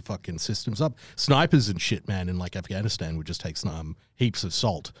keeps your fucking systems up. Snipers and shit, man, in like Afghanistan would just take some heaps of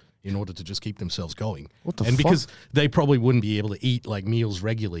salt in order to just keep themselves going. What the and fuck? because they probably wouldn't be able to eat like meals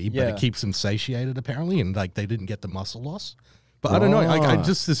regularly, but Yeah. it keeps them satiated apparently, and like they didn't get the muscle loss. But I don't know. Like I Right.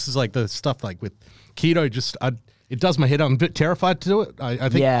 just this is like the stuff like with keto. It does my head. I'm a bit terrified to do it. I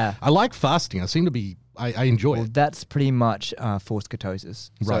think. Yeah. I like fasting. I seem to be. I enjoy Well, it. that's pretty much forced ketosis.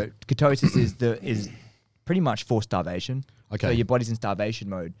 Right. So ketosis is pretty much forced starvation. Okay. So your body's in starvation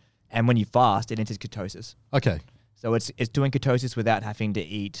mode, and when you fast, it enters ketosis. Okay. So it's doing ketosis without having to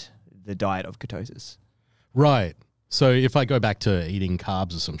eat the diet of ketosis. Right. So if I go back to eating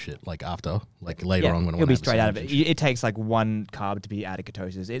carbs or some shit, like after, like later on when I you'll want be to have a straight out of it. sandwich and shit. It takes like one carb to be out of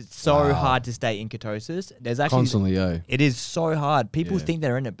ketosis. It's so hard to stay in ketosis. There's actually Constantly, It is so hard. People think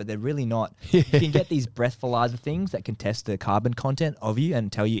they're in it, but they're really not. You can get these breathalyzer things that can test the carbon content of you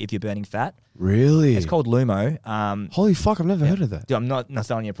and tell you if you're burning fat. Really? It's called Lumo. Holy fuck, I've never heard of that. Dude, I'm not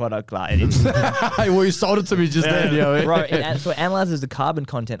selling your product. Like, it is, Well, you sold it to me just then, yo. bro, so it analyzes the carbon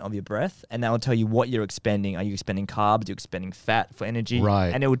content of your breath, and that will tell you what you're expending. Are you expending carbs? Are you expending fat for energy?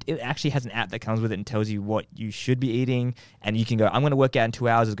 Right. And it actually has an app that comes with it and tells you what you should be eating. And you can go, I'm going to work out in 2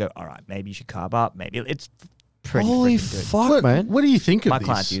 hours. And go, all right, maybe you should carb up. Maybe it's pretty Holy freaking good. fuck, man. What do you think of My these?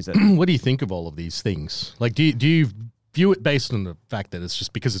 clients use it. What do you think of all of these things? Like, do you view it based on the fact that it's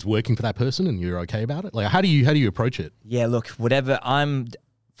just because it's working for that person and you're okay about it? Like, how do you approach it? Yeah, look, for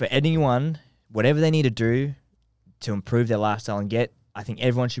anyone, whatever they need to do to improve their lifestyle and I think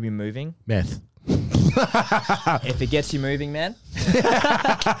everyone should be moving. Meth. If it gets you moving, man.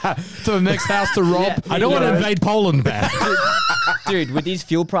 To the next house to rob. Yeah. I don't want to know- invade Poland, man. Dude, with these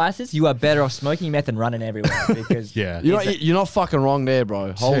fuel prices, you are better off smoking meth and running everywhere because Yeah. You're not fucking wrong there,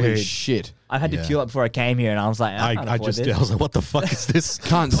 bro. Holy Dude. shit. I had to Yeah. fuel up before I came here, and I was like, I can't afford this. I was like, what the fuck is this?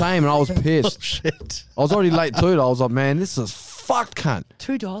 Can't same, and I was Oh, pissed. shit. I was already late too. I was like, man, this is fucked, cunt.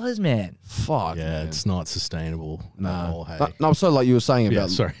 $2, man. Fuck. Yeah, man. it's not sustainable at all, hey. No, so like you were saying about,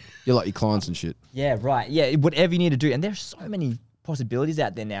 sorry. you like your clients and shit. Yeah, right. Yeah, whatever you need to do, and there's so many possibilities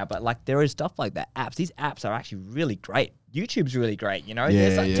out there now. But like, there is stuff like that. These apps are actually really great. YouTube's really great. You know,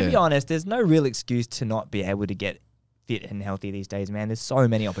 Yeah, To be yeah. honest, there's no real excuse to not be able to get fit and healthy these days, man. There's so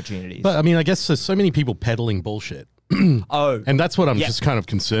many opportunities. But I mean, I guess there's so many people peddling bullshit. oh, And that's what I'm Yeah. just kind of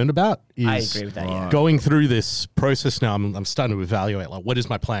concerned about. Is I agree with that. Yeah. Going through this process now, I'm starting to evaluate, like, what is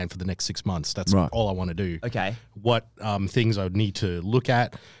my plan for the next 6 months? That's Right. all I want to do. Okay. What things I would need to look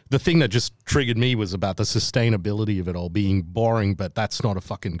at. The thing that just triggered me was about the sustainability of it all being boring, but that's not a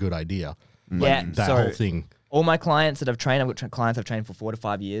fucking good idea. Yeah. That so whole thing. all my clients that I've trained, I've got clients I've trained for 4 to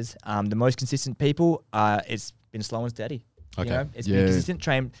 5 years. The most consistent people, it's been slow and steady. Okay. You know? It's Yeah. been consistent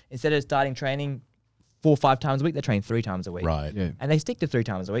train. Instead of starting training 4 or 5 times a week. They train 3 times a week. Right. Yeah. And they stick to 3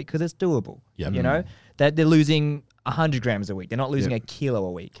 times a week because it's doable. Yep. You know, that they're losing 100 grams a week. They're not losing Yep. a kilo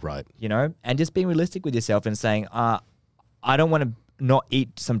a week. Right. You know, and just being realistic with yourself and saying, I don't want to not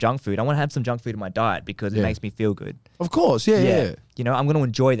eat some junk food. I want to have some junk food in my diet because it Yeah. makes me feel good. Of course, yeah. You know, I'm going to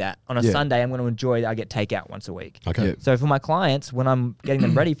enjoy that. On a Yeah. Sunday, I'm going to enjoy that I get takeout once a week. Okay. Yeah. So for my clients, when I'm getting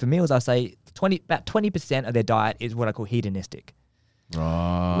them ready for meals, I say about 20% of their diet is what I call hedonistic.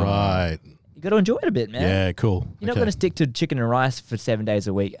 Right. You got to enjoy it a bit, man. Yeah, cool. You're not going to stick to chicken and rice for 7 days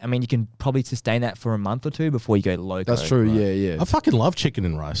a week. I mean, you can probably sustain that for a month or two before you go low. That's true. Yeah. I fucking love chicken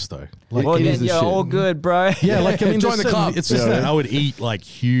and rice though. Like, Well, it then is the you're shit. all good, bro. yeah, like I mean, Join there's the certain- club. It's just Yeah. that I would eat like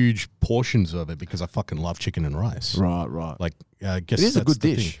huge portions of it because I fucking love chicken and rice. Right. Like, I guess It is a that's good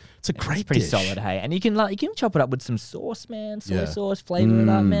the dish. thing. It's a great Pretty dish. solid, hey. And you can chop it up with some sauce, man. Soy Yeah. sauce, flavor it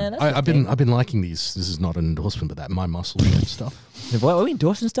up, man. That's I've been liking these. This is not an endorsement, but that My Muscle Chef stuff. What, are we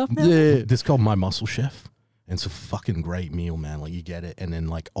endorsing stuff now? Yeah. This called My Muscle Chef. And it's a fucking great meal, man. Like you get it, and then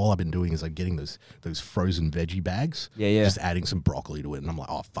like all I've been doing is like getting those frozen veggie bags. Yeah. Just adding some broccoli to it, and I'm like,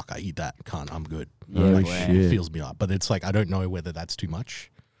 oh fuck, I eat that. Can't. I'm good. Yeah, like, boy. it fills me up. But it's like I don't know whether that's too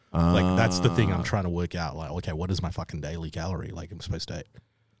much. Like that's the thing I'm trying to work out. Like, okay, what is my fucking daily calorie? Like I'm supposed to eat.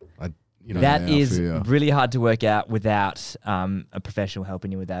 That Yeah, I is feel ya. really hard to work out without a professional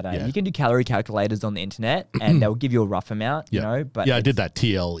helping you with that. Yeah. You can do calorie calculators on the internet, and they'll give you a rough amount. You know, but yeah, I did it's- that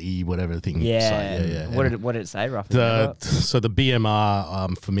TLE whatever thing. Yeah, site. Yeah. What did it say roughly? Remember? So the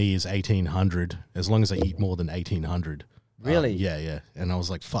BMR for me is 1800. As long as I eat more than 1800. Really? Yeah. And I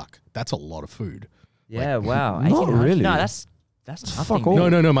was like, fuck, that's a lot of food. Yeah, wow. not 1800? really. No, that's nothing. fuck all.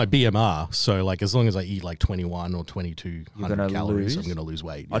 No, my BMR. So like as long as I eat like 21 or 2200 gonna calories, lose? I'm gonna lose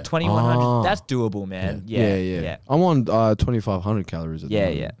weight. Oh, Yeah. 2100. Ah. That's doable, man. Yeah. Yeah. I'm on 2,500 calories. At the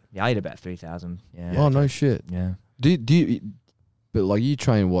moment. Yeah, I eat about 3,000. Yeah. Oh no shit. Yeah. Do you? But like you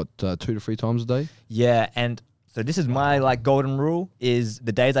train what 2 to 3 times a day? Yeah, and so this is my like golden rule is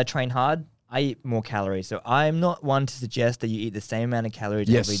the days I train hard, I eat more calories. So I'm not one to suggest that you eat the same amount of calories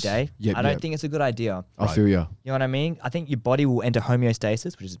Yes. every day. Yep, I don't yep. think it's a good idea. I feel ya. You know what I mean? I think your body will enter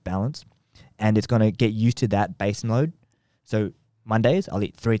homeostasis, which is balance, and it's going to get used to that base load. So Mondays, I'll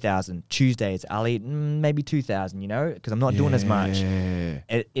eat 3,000. Tuesdays, I'll eat maybe 2,000, you know, because I'm not doing as much.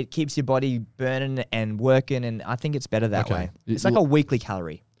 Yeah. It keeps your body burning and working, and I think it's better that Okay. way. It's like a weekly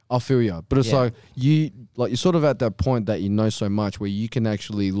calorie. I feel you, but it's Yeah. like you're sort of at that point that you know so much where you can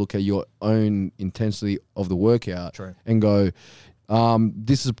actually look at your own intensity of the workout True. and go,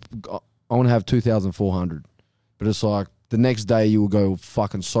 this is I want to have 2,400, but it's like the next day you will go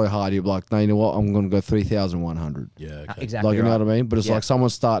fucking so hard you'll be like, no, you know what, I'm gonna go 3,100. Yeah. Okay. Exactly. Like you know right. what I mean? But it's Yeah. like someone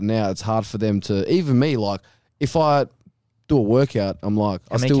starting out, it's hard for them to. Even me, like if I do a workout, I'm like,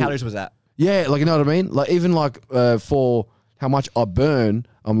 How many calories was that? Yeah, like you know what I mean? Like even like for how much I burn,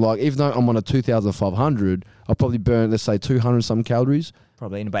 I'm like, even though I'm on a 2,500, I probably burn, let's say 200 some calories.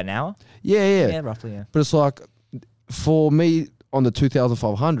 Probably in about an hour. Yeah. Yeah, roughly. Yeah. But it's like for me on the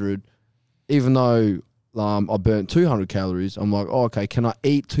 2,500, even though I burnt 200 calories, I'm like, oh, okay, can I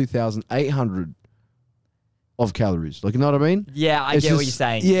eat 2,800 of calories? Like, you know what I mean? Yeah, I It's get what just- you're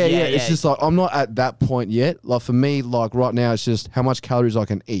saying. Yeah. It's just like I'm not at that point yet. Like for me, like right now, it's just how much calories I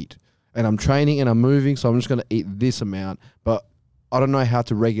can eat, and I'm training and I'm moving, so I'm just gonna eat this amount. But I don't know how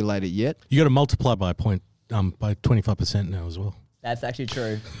to regulate it yet. You got to multiply by by 25% now as well. That's actually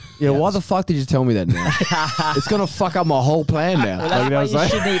true. Yeah. Why the fuck did you tell me that now? It's gonna fuck up my whole plan now. Well, Like, that's you know why what I'm you saying?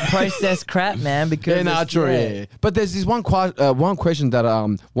 shouldn't eat processed crap, man. Because Yeah, no, it's- true. Yeah. But there's this one question that I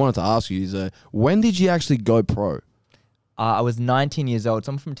wanted to ask you is when did you actually go pro? I was 19 years old.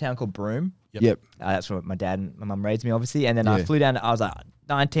 So I'm from a town called Broome. Yep. That's where my dad and my mum raised me, obviously. And then Yeah. I flew down. I was like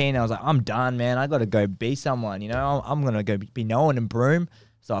 19. I was like, I'm done, man. I got to go be someone. You know, I'm gonna go be known in Broome.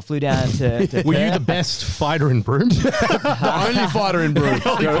 So I flew down to Were you Perth. the best fighter in Broome? The only fighter in Broome.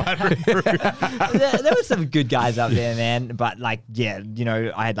 there were some good guys up there, man. But like, yeah, you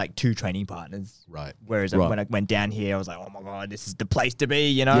know, I had like 2 training partners. Right. Whereas Right. when I went down here, I was like, oh my God, this is the place to be,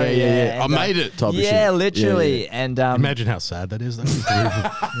 you know? Yeah. I And, made it. Type of shit. yeah, literally. Yeah. And Imagine how sad that is, though.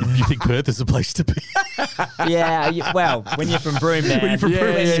 You think Perth is the place to be? well, when you're from Broome, man. When you're from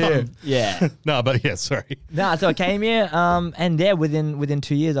Broome, Yeah. No, but yeah, sorry. No, so I came here, and yeah, within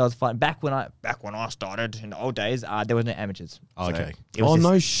 2 years, I was fighting. Back when I started in the old days, there was no amateurs. Oh, okay. It was Oh, just-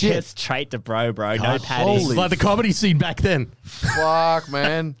 no shit. just straight to bro, no holy padding. It's like the comedy scene back then. Fuck,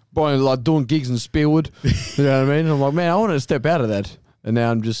 man. Boy, like doing gigs in Spearwood. You know what I mean? I'm like, man, I want to step out of that. And now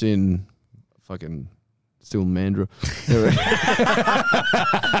I'm just in fucking still Mandurah.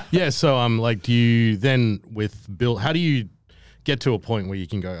 Yeah, so like, do you then with Bill? How do you get to a point where you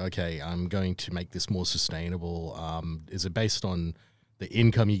can go, okay, I'm going to make this more sustainable? Is it based on the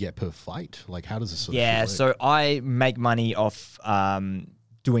income you get per fight? Like, how does this sort of shit work? So I make money off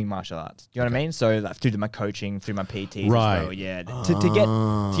doing martial arts. You know what I mean? So like, through my coaching, through my PTs Right. as well. Yeah.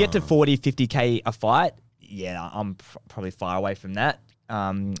 To get to 40, 50K a fight, yeah, I'm probably far away from that.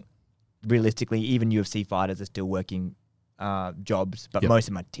 Realistically, even UFC fighters are still working jobs, but most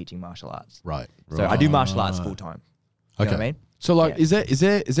of them are teaching martial arts. Right. So I do martial arts full time. You know what I mean? So like, is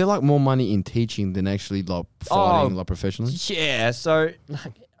there like more money in teaching than actually like fighting like professionally? Yeah. So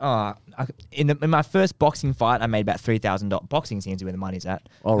like, in my first boxing fight, I made about $3,000. Boxing seems to be where the money's at.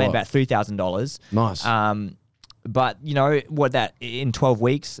 Oh, made right. about $3,000. Nice. But you know what? That in 12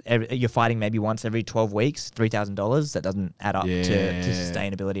 weeks, you're fighting maybe once every 12 weeks. $3,000. That doesn't add up to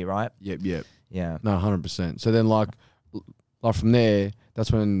sustainability, right? Yep. Yeah. No, 100%. So then like from there,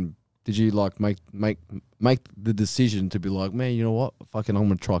 that's when did you like make the decision to be like, man, you know what? Fucking, I'm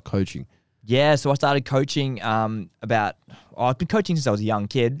gonna try coaching. Yeah, so I started coaching I've been coaching since I was a young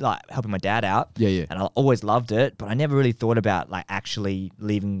kid, like helping my dad out. Yeah. And I always loved it, but I never really thought about like actually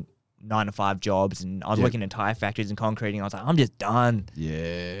leaving 9-to-5 jobs, and I was working in tire factories and concreting. I was like, I'm just done.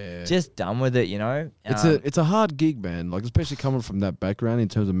 Yeah. Just done with it, you know? It's a hard gig, man. Like, especially coming from that background in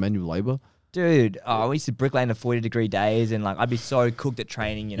terms of manual labor. Dude, we used to bricklay in the 40-degree days, and like I'd be so cooked at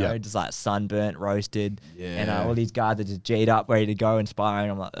training, you know, just like sunburnt, roasted, and all these guys are just G'd up, ready to go, inspiring.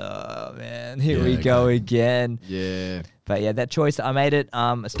 I'm like, oh man, here we go again. Yeah. But yeah, that choice, I made it,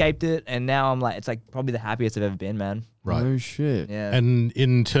 escaped it, and now I'm like, it's like probably the happiest I've ever been, man. Right. No shit. Yeah. And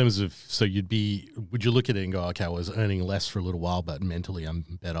in terms of, so would you look at it and go, okay, I was earning less for a little while, but mentally I'm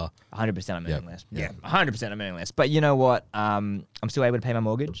better? 100% I'm earning less. Yeah. 100% I'm earning less. But you know what? I'm still able to pay my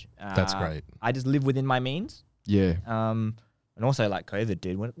mortgage. That's great. I just live within my means. Yeah. And also like COVID,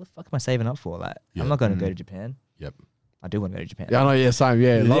 dude, what the fuck am I saving up for? Like, Yeah. I'm not going to go to Japan. Yep. I do want to go to Japan. Yeah, I know. Yeah, same.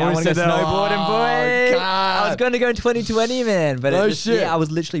 Yeah. Yeah, I want to go snowboarding, boy. God. I was going to go in 2020, man. But No shit. I was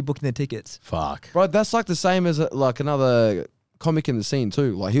literally booking the tickets. Fuck. Bro, that's like the same as like another comic in the scene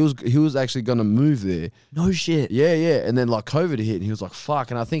too. Like he was actually gonna move there. No shit. Yeah. And then like COVID hit, and he was like, "Fuck!"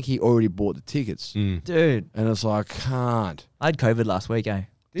 And I think he already bought the tickets. Dude, And it's like, can't. I had COVID last week, eh?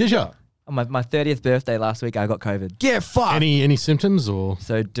 Did you? On my 30th birthday last week, I got COVID. Get fucked. Any symptoms or?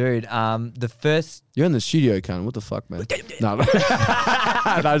 So, dude, the first... You're in the studio, cunt. What the fuck, man? No.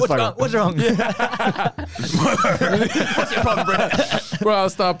 What's wrong? What's your problem, bro? Bro, I'll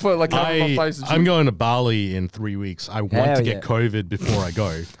start putting like my face. And I'm going to Bali in 3 weeks. I want Hell to yeah. get COVID before I go.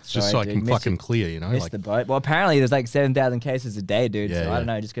 It's just Sorry, so I dude, can missed fucking it. clear, you know? Missed Like, the boat. Well, apparently there's like 7,000 cases a day, dude. So I don't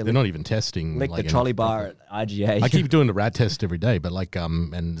know. Just go they're not even testing. lick like, the trolley enough bar at IGA. I keep doing the rat test every day, but like,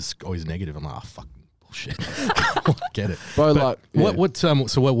 and it's always negative. I'm like, oh, fuck. Bullshit. Get it. Bro, But like, yeah.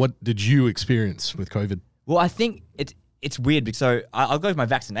 what did you experience with COVID? Well, I think it's weird because so I'll go with my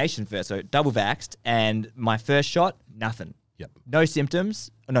vaccination first. So double vaxxed, and my first shot, nothing. Yep. No symptoms.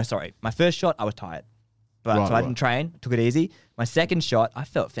 Oh, no, sorry. My first shot, I was tired, but Right, so I didn't train. Took it easy. My second shot, I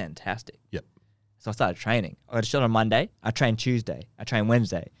felt fantastic. Yep. So I started training. I got a shot on Monday. I trained Tuesday. I trained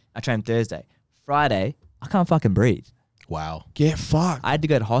Wednesday. I trained Thursday. Friday, I can't fucking breathe. Wow. Get fucked. I had to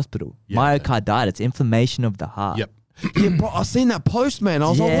go to hospital. Yeah. Myocarditis, inflammation of the heart. Yep. Yeah, bro. I seen that post, man. I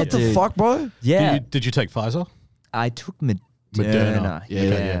was like, Yeah, what the dude. fuck, bro? Yeah. Did you take Pfizer? I took Moderna. Moderna.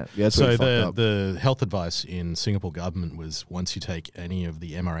 Yeah. That's So really fucked up. the health advice in Singapore government was once you take any of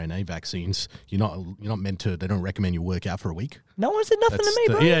the mRNA vaccines, you're not meant to. They don't recommend you work out for a week. No one said nothing to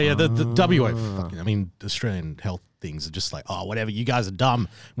me, bro. The WA. Fucking, I mean, the Australian health things are just like, oh, whatever. You guys are dumb.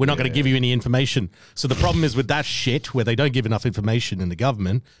 We're not going to give you any information. So the problem is with that shit, where they don't give enough information in the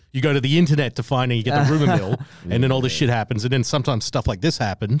government. You go to the internet to find, and you get the rumor mill, and then all this shit happens, and then sometimes stuff like this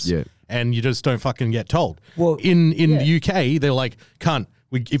happens, and you just don't fucking get told. Well, in the UK, they're like, cunt.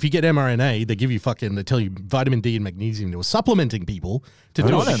 If you get mRNA, they give you they tell you vitamin D and magnesium. They were supplementing people to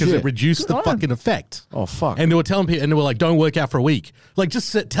do it because it reduced the fucking effect. Oh, fuck. And they were telling people, and they were like, don't work out for a week. Like,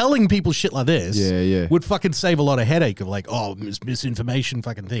 just telling people shit like this would fucking save a lot of headache of like, oh, misinformation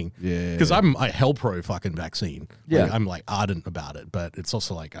fucking thing. Yeah. Because I'm a hell pro fucking vaccine. Yeah. Like, I'm like ardent about it, but it's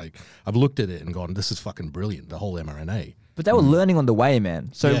also like, I've looked at it and gone, this is fucking brilliant, the whole mRNA. But they were learning on the way,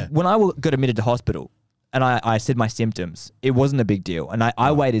 man. So Yeah. when I got admitted to hospital and I said my symptoms, it wasn't a big deal. And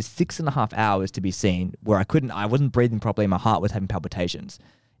I waited 6.5 hours to be seen where I wasn't breathing properly. My heart was having palpitations.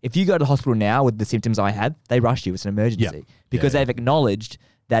 If you go to the hospital now with the symptoms I had, they rush you. It's an emergency because they've acknowledged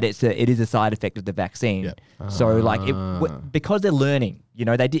that it is a side effect of the vaccine. Yeah. So like because they're learning, you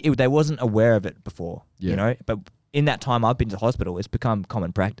know, they wasn't aware of it before, you know, but in that time I've been to the hospital, it's become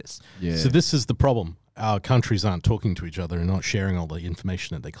common practice. Yeah. So this is the problem. our countries aren't talking to each other and not sharing all the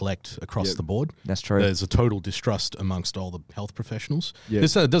information that they collect across the board. That's true. There's a total distrust amongst all the health professionals. Yeah.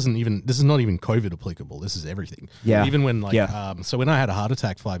 This this is not even COVID applicable. This is everything. Yeah. Even when so when I had a heart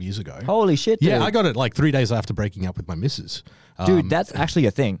attack 5 years ago. Holy shit, dude. Yeah, I got it like 3 days after breaking up with my missus. Dude, that's actually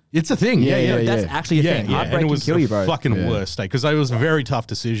a thing. It's a thing. Yeah. That's actually a thing. And Heartbreak it can was kill you, bro. the fucking worst day because it was a very tough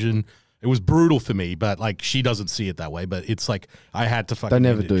decision. It was brutal for me, but like she doesn't see it that way. But it's like I had to fucking. They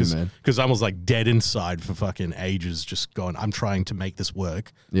never do, man. Because I was like dead inside for fucking ages, just going. I'm trying to make this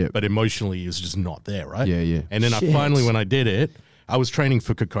work, but emotionally, it's just not there, right? Yeah. And then I finally, when I did it, I was training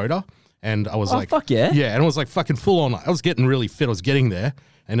for Kokoda, and I was like, fuck yeah, and I was like fucking full on. I was getting really fit. I was getting there,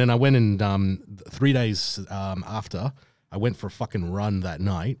 and then I went and 3 days after. I went for a fucking run that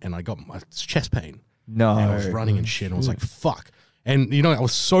night and I got my chest pain. No. And I was running and shit. And I was like, fuck. And, you know, I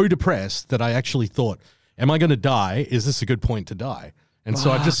was so depressed that I actually thought, am I going to die? Is this a good point to die? And so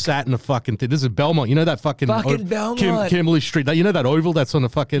I just sat in the fucking thing. This is Belmont. You know that fucking Belmont. Kimberley Street. You know that oval that's on the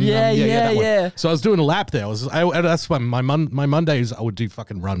fucking that one. So I was doing a lap there. That's why my Mondays I would do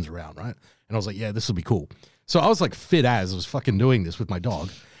fucking runs around, right? And I was like, yeah, this will be cool. So I was like fit as I was fucking doing this with my dog,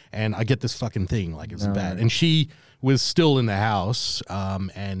 and I get this fucking thing like it was bad, and she was still in the house,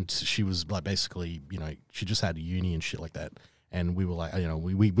 and she was like basically, you know, she just had a uni and shit like that, and we were like, you know,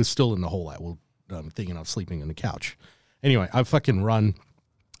 we were still in the whole thing, and I was sleeping on the couch. Anyway, I fucking run,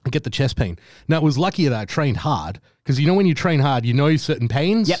 I get the chest pain. Now it was lucky that I trained hard because you know when you train hard, you know certain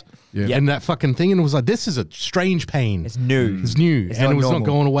pains. Yep. And that fucking thing, and it was like, this is a strange pain. It's new. It's new, It's and not it was normal. not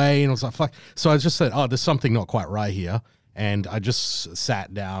going away, and I was like, fuck. So I just said, oh, there's something not quite right here, and I just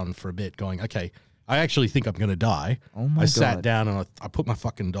sat down for a bit, going, okay. I actually think I'm going to die. Oh my I sat God. down and I put my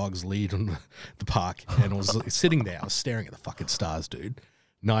fucking dog's lead on the park and I was sitting there. I was staring at the fucking stars, dude.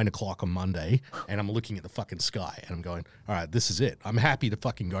 9 o'clock on Monday, and I'm looking at the fucking sky and I'm going, all right, this is it. I'm happy to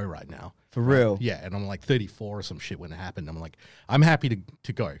fucking go right now. For real. Yeah, and I'm like 34 or some shit when it happened. I'm like, I'm happy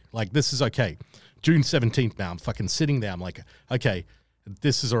to go. Like, this is okay. June 17th now, I'm fucking sitting there. I'm like, okay,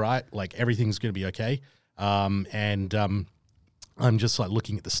 this is all right. Like, everything's going to be okay. I'm just like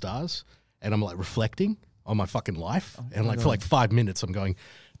looking at the stars. And I'm like reflecting on my fucking life. And like for like 5 minutes, I'm going,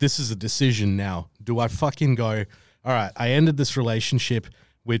 this is a decision now. Do I fucking go, all right, I ended this relationship,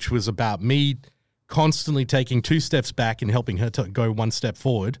 which was about me constantly taking 2 steps back and helping her to go 1 step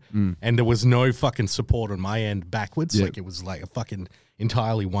forward. And there was no fucking support on my end backwards. Yep. Like it was like a fucking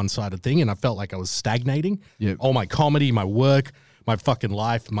entirely one-sided thing. And I felt like I was stagnating. Yep. All my comedy, my work, my fucking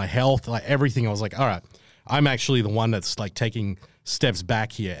life, my health, like everything. I was like, all right, I'm actually the one that's like taking steps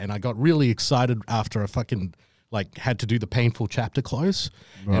back here. And I got really excited after I fucking like had to do the painful chapter close.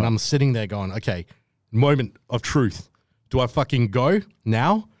 Right. And I'm sitting there going, okay, moment of truth. Do I fucking go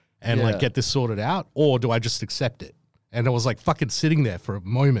now and like get this sorted out, or do I just accept it? And I was like fucking sitting there for a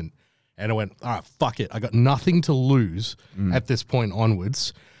moment and I went, all right, fuck it. I got nothing to lose at this point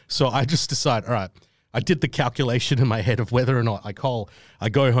onwards. So I just decided, all right, I did the calculation in my head of whether or not I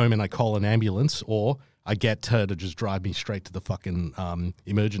go home and I call an ambulance, or I get her to just drive me straight to the fucking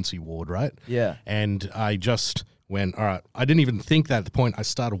emergency ward, right? Yeah. And I just went, all right, I didn't even think that at the point I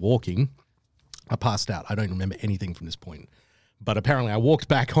started walking. I passed out. I don't remember anything from this point. But apparently I walked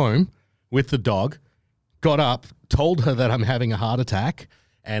back home with the dog, got up, told her that I'm having a heart attack,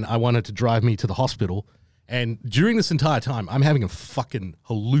 and I wanted to drive me to the hospital. And during this entire time, I'm having a fucking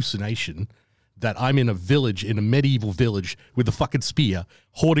hallucination that I'm in a village, in a medieval village with a fucking spear,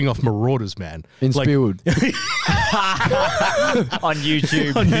 hoarding off marauders, man. In like, Spearwood. On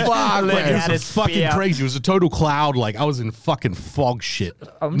YouTube. Fuck, Learning man. how It to was fucking spear. crazy. It was a total cloud. Like, I was in fucking fog shit.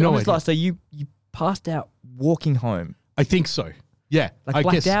 I'm No almost idea. like, so you passed out walking home. I think so. Yeah. Like I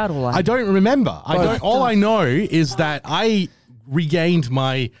blacked guess. out or like- I don't remember. What All the I know is that I regained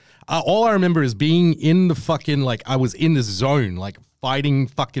my... all I remember is being in the fucking... Like, I was in this zone, like, fighting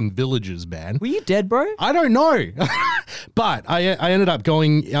fucking villagers, man. Were you dead, bro? I don't know. But I ended up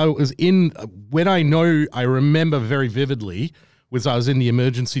going... I was in... When I remember very vividly, was I was in the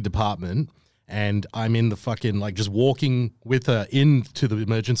emergency department, and I'm in the fucking... Like, just walking with her into the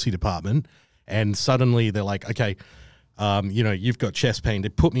emergency department, and suddenly they're like, okay... you know, you've got chest pain. They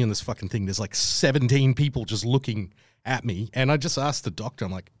put me on this fucking thing. There's like 17 people just looking at me. And I just asked the doctor,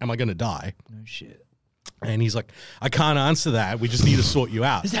 I'm like, am I going to die? No shit. And he's like, I can't answer that. We just need to sort you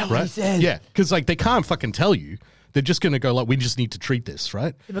out. Is that right? what he said? Yeah. Because like they can't fucking tell you. They're just going to go like, we just need to treat this,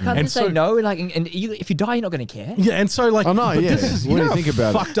 right? But can't they say no? Like, and if you die, you're not going to care. Yeah, and so like, I know, but yeah. this is, What do you know think how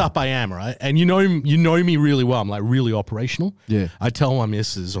about it? fucked up I am, right? And you know me really well. I'm like really operational. Yeah. I tell my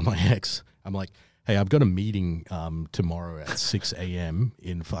missus or my ex, I'm like, hey, I've got a meeting tomorrow at 6 a.m.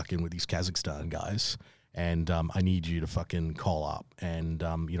 in fucking with these Kazakhstan guys, and I need you to fucking call up and,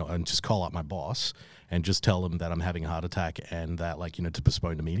 and just call up my boss and just tell him that I'm having a heart attack and that, like, to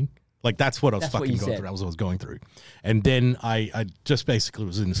postpone the meeting. Like, that's what I was fucking going through. That was what I was going through. And then I just basically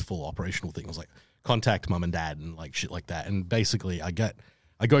was in this full operational thing. I was like, contact mum and dad and like shit like that. And basically I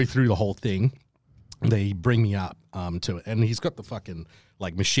go through the whole thing. They bring me up to it. And he's got the fucking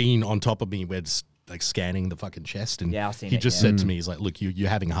like machine on top of me where it's like scanning the fucking chest. And he just said to me, he's like, look, you're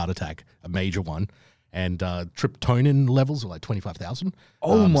having a heart attack, a major one. And tryptonin levels are like 25,000.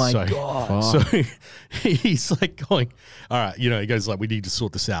 Oh my God. So he's like going, all right, he goes like, we need to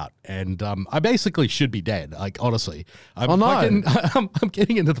sort this out. And I basically should be dead. Like, honestly, I'm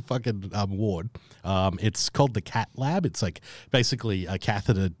getting into the fucking ward. It's called the CAT lab. It's like basically a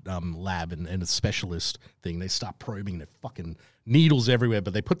catheter lab and a specialist thing. They start probing their fucking needles everywhere,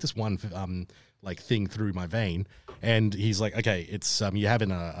 but they put this one like thing through my vein, and he's like, okay, it's you're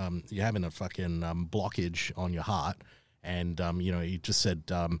having a fucking blockage on your heart, and he just said,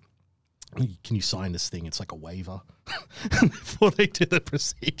 can you sign this thing? It's like a waiver. Before they did the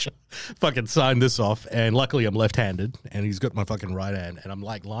procedure, fucking sign this off, and luckily I'm left-handed, and he's got my fucking right hand, and I'm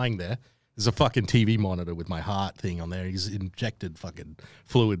like lying there. There's a fucking TV monitor with my heart thing on there. He's injected fucking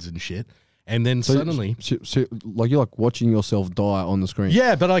fluids and shit. And then suddenly... So, like, you're like watching yourself die on the screen.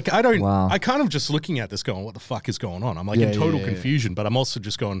 Yeah, but like, I don't... Wow. I kind of just looking at this going, what the fuck is going on? I'm like in total confusion, but I'm also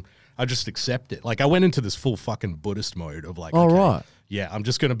just going, I just accept it. Like, I went into this full fucking Buddhist mode of like, right. Yeah, I'm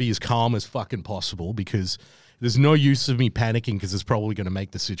just going to be as calm as fucking possible because there's no use of me panicking because it's probably going to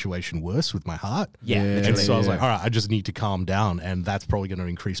make the situation worse with my heart. Yeah. And so I was like, all right, I just need to calm down, and that's probably going to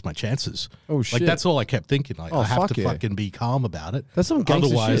increase my chances. Oh, shit. Like, that's all I kept thinking. Like, I have to fucking be calm about it. That's some gangster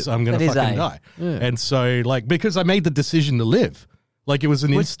Otherwise, shit. I'm going to fucking die. Yeah. And so, like, because I made the decision to live, like, it was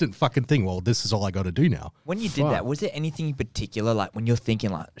an instant fucking thing. Well, this is all I got to do now. When you did that, was there anything in particular, like, when you're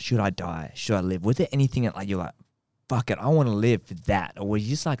thinking, like, should I die? Should I live? Was there anything that, like, you're like, fuck it, I want to live for that? Or were you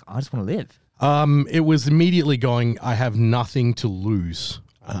just like, I just want to live? It was immediately going, I have nothing to lose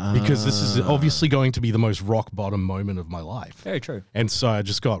because this is obviously going to be the most rock bottom moment of my life. Very true. And so I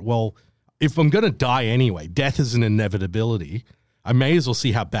just got, well, if I'm going to die anyway, death is an inevitability. I may as well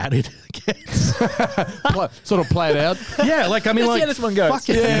see how bad it gets. Sort of play it out. Yeah, like, I mean, like, this one goes. fuck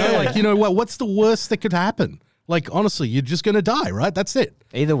it. Yeah. What's the worst that could happen? Like, honestly, you're just going to die, right? That's it.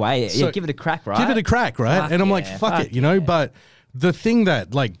 Either way, give it a crack, right? Give it a crack, right? Fuck and I'm like, fuck it, but... The thing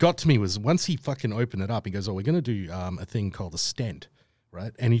that like got to me was once he fucking opened it up, he goes, oh, we're going to do a thing called a stent,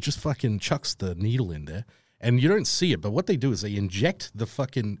 right? And he just fucking chucks the needle in there and you don't see it. But what they do is they inject the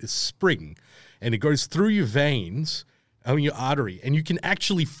fucking spring and it goes through your veins, your artery, and you can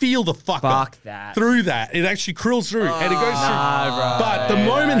actually feel the fucker through that. It actually crawls through and it goes through. Bro, but the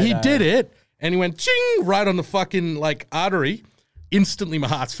moment he did it and he went ching right on the fucking like artery, instantly my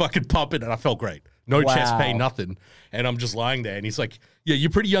heart's fucking pumping and I felt great. No chest pain, nothing. And I'm just lying there. And he's like, yeah, you're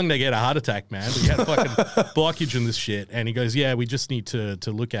pretty young to get a heart attack, man. You had fucking blockage in this shit. And he goes, yeah, we just need to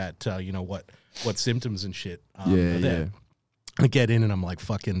look at, what symptoms and shit are there. I get in and I'm like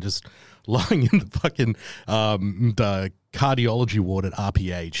fucking just lying in the fucking, the cardiology ward at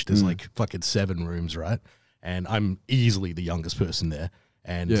RPH. There's like fucking 7 rooms, right? And I'm easily the youngest person there.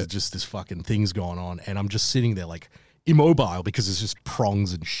 And just this fucking thing's going on. And I'm just sitting there like, immobile because there's just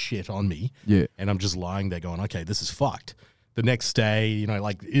prongs and shit on me. Yeah. And I'm just lying there going, okay, this is fucked. The next day,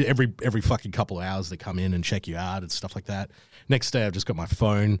 like every fucking couple of hours they come in and check you out and stuff like that. Next day I've just got my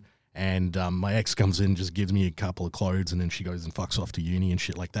phone and my ex comes in, just gives me a couple of clothes and then she goes and fucks off to uni and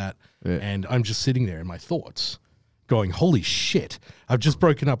shit like that. Yeah. And I'm just sitting there in my thoughts going, holy shit, I've just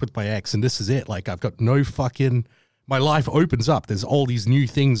broken up with my ex and this is it. Like I've got no fucking, my life opens up. There's all these new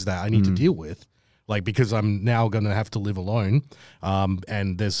things that I need to deal with. Like, because I'm now going to have to live alone.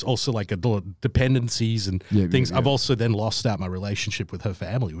 And there's also like dependencies and things. I've also then lost out my relationship with her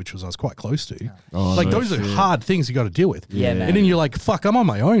family, which I was quite close to. Those are hard things you got to deal with. Yeah, man. And then you're like, fuck, I'm on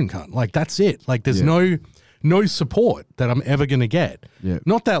my own, cunt. Like, that's it. Like, there's no support that I'm ever going to get. Yeah.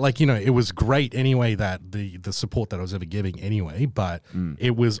 Not that like, it was great anyway, that the support that I was ever giving anyway, but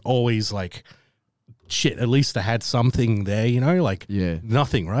it was always like, shit, at least I had something there, like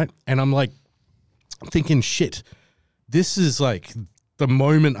nothing, right? And I'm like, I'm thinking, shit, this is like the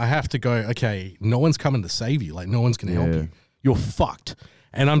moment I have to go, okay, no one's coming to save you. Like, no one's going to help you. You're fucked.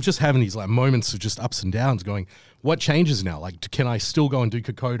 And I'm just having these like moments of just ups and downs going, what changes now? Like, can I still go and do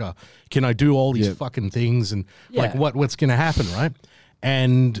Kokoda? Can I do all these fucking things? And like, what's going to happen, right?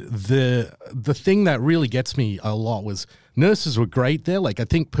 And the thing that really gets me a lot was nurses were great there. Like, I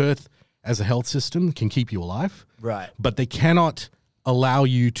think Perth as a health system can keep you alive. Right. But they cannot allow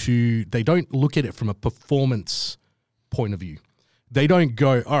you to, they don't look at it from a performance point of view. they don't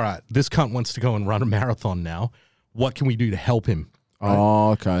go, all right, this cunt wants to go and run a marathon now. What can we do to help him? Right? Oh,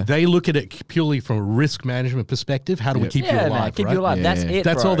 okay. They look at it purely from a risk management perspective. How do we keep you alive? Man, keep right? you alive. Yeah. That's it.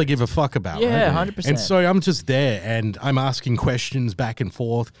 That's bro. all they give a fuck about. Yeah, right? 100%. And so I'm just there and I'm asking questions back and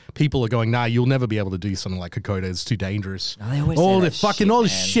forth. People are going, nah, you'll never be able to do something like Kokoda. It's too dangerous. No, they always all say the that fucking shit, all man.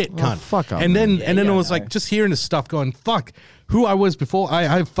 this shit, cunt. fuck up, and then Yeah, and then yeah, it was I like know. just hearing this stuff going, fuck. Who I was before,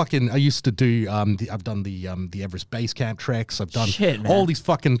 I used to do I've done the Everest base camp treks. I've done Shit, man. all these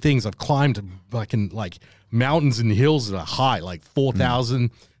fucking things. I've climbed fucking like mountains and hills that are high, like 4,000,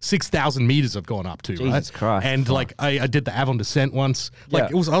 6,000 meters I've gone up to, Jesus right? Christ. And like I did the Avon descent once. Like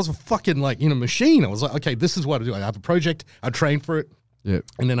Yeah. I was a fucking like machine. I was like, okay, this is what I do. I have a project, I train for it. Yeah.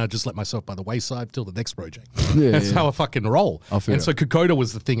 And then I just let myself by the wayside till the next project. Yeah, That's yeah. how I fucking roll. I feel And it. so Kokoda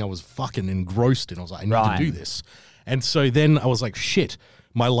was the thing I was fucking engrossed in. I was like, I need Right. to do this. And so then I was like, shit,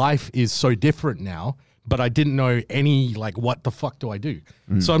 my life is so different now, but I didn't know any, like, what the fuck do I do?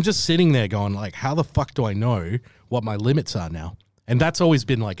 So I'm just sitting there going, like, how the fuck do I know what my limits are now? And that's always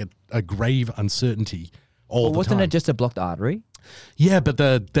been like a grave uncertainty all Well, the wasn't time. it just a blocked artery? Yeah, but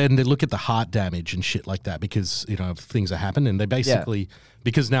then they look at the heart damage and shit like that because, things that happen. And they basically,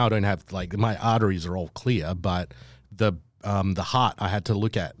 because now I don't have, like, my arteries are all clear, but the heart I had to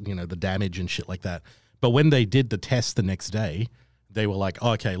look at, the damage and shit like that. But when they did the test the next day, they were like,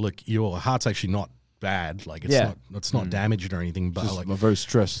 oh, okay, look, your heart's actually not bad. Like, it's not damaged or anything, but Just like, a very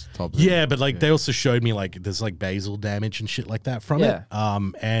stressed type of yeah, but like they also showed me like there's like basal damage and shit like that from it.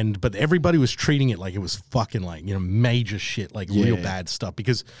 But everybody was treating it like it was fucking like, major shit, like real Yeah. bad stuff.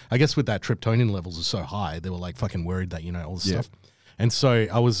 Because I guess with that tryptonin levels are so high, they were like fucking worried that, all this Yeah. stuff. And so I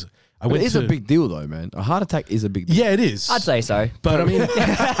But went it is to, a big deal though, man. A heart attack is a big deal. yeah, it is. I'd say so. But I mean, like,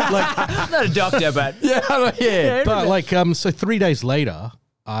 I'm not a doctor, but Yeah. but like, so 3 days later,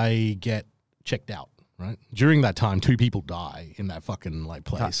 I get checked out. Right during that time, 2 people die in that fucking like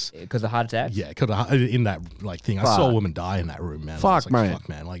place. because of heart attacks. Yeah, in that like thing, I saw a woman die in that room, man. I was Fuck, like, man. fuck,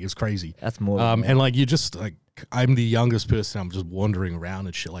 man, like it's crazy. That's more. And like you just like, I'm the youngest person. I'm just wandering around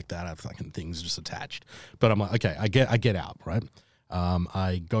and shit like that. I have fucking things just attached. But I'm like, okay, I get out, right?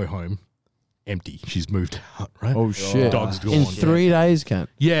 I go home, empty. She's moved out, right? Oh shit. Dog's gone. In 3 days, can't.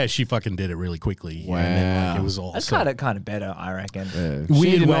 Yeah, she fucking did it really quickly. And then, like, Wow. it was all That's so- kind of better, I reckon. Yeah.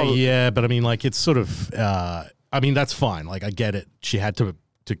 weird way, yeah, but I mean, like, it's sort of, I mean, that's fine. Like, I get it. She had to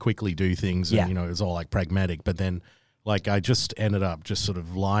quickly do things, and Yeah. it was all like pragmatic. But then, like, I just ended up just sort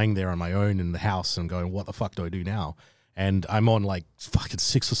of lying there on my own in the house and going, "What the fuck do I do now?" And I'm on like fucking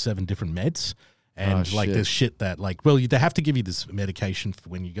 6 or 7 different meds, and Oh, like shit. there's shit that like, well, they have to give you this medication for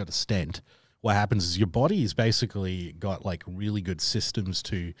when you got a stent. What happens is your body is basically got like really good systems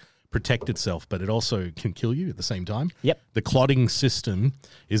to protect itself, but it also can kill you at the same time. Yep. The clotting system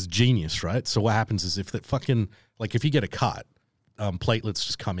is genius, right? So what happens is if that fucking, like if you get a cut, platelets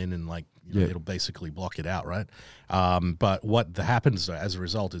just come in and like, Yeah. it'll basically block it out, right? But what happens as a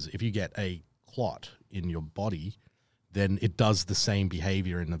result is if you get a clot in your body, then it does the same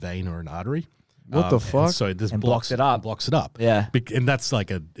behavior in a vein or an artery. What the and fuck? So this And blocks it up. Blocks it up. Yeah. And that's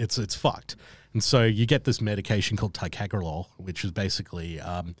like it's fucked. And so you get this medication called ticagrelor, which is basically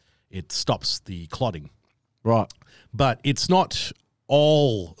it stops the clotting. Right. But it's not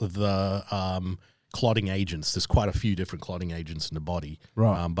all the clotting agents. There's quite a few different clotting agents in the body.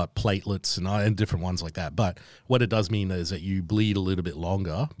 Right. But platelets and different ones like that. But what it does mean is that you bleed a little bit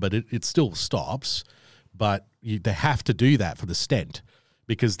longer, but it still stops. But they have to do that for the stent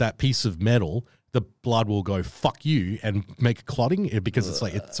because that piece of metal, the blood will go, fuck you, and make clotting because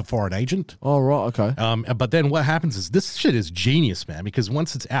it's a foreign agent. Oh right. Okay. But then what happens is this shit is genius, man, because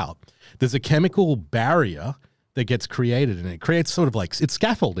once it's out, there's a chemical barrier that gets created, and it creates sort of like it's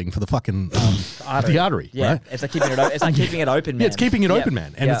scaffolding for the fucking the artery, Yeah, right? it's like keeping it. It's like keeping it open, man. Yeah, it's keeping it Yep. open,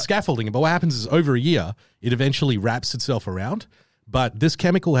 man, and Yep. it's scaffolding. But what happens is over a year, it eventually wraps itself around. But this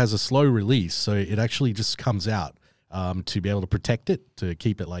chemical has a slow release, so it actually just comes out to be able to protect it, to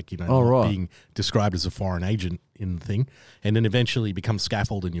keep it like not right. being described as a foreign agent in the thing, and then eventually becomes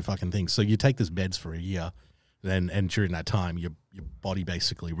scaffold in your fucking thing. So you take this meds for a year, and during that time, your body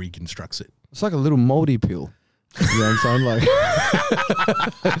basically reconstructs it. It's like a little moldy pill. You know what I'm saying?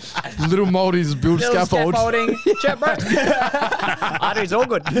 Like little moldies build Little scaffold. scaffolding. Chat, bro. Arteries all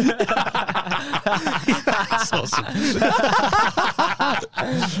good. That's awesome.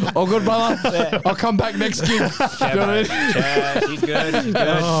 Oh, good brother. I'll come back next gig. You know what I mean? Yeah, she's good. She's good.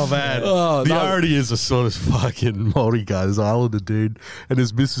 Oh man, Oh, the no. irony is a sort of fucking Māori guy, this Islander dude, and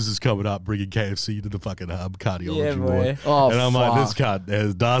his missus is coming up bringing KFC to the fucking cardiology Yeah, boy. ward. Oh, and I'm like, this fuck.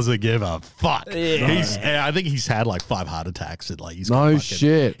 cunt doesn't give a fuck. Yeah. I think he he's had like 5 heart attacks and like he's No got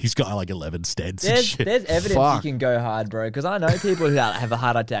shit. He's got like 11 stents and shit. There's evidence Fuck. you can go hard, bro. Because I know people who have a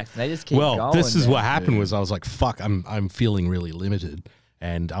heart attack and they just keep going. Well, this is man. what happened was I was like, fuck, I'm feeling really limited.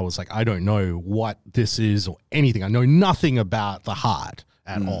 And I was like, I don't know what this is or anything. I know nothing about the heart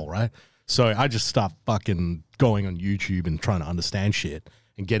at all, right? So I just start fucking going on YouTube and trying to understand shit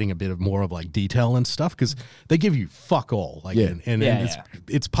and getting a bit of more of like detail and stuff because they give you fuck all. Like, Yeah. and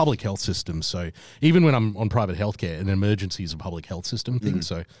it's public health system. So even when I'm on private healthcare, an emergency is a public health system thing.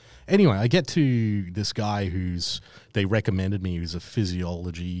 So anyway, I get to this guy they recommended me, who's a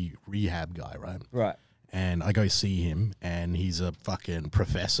physiology rehab guy, right? Right. And I go see him, and he's a fucking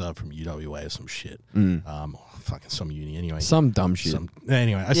professor from UWA or some shit. Fucking some uni anyway. Some dumb shit.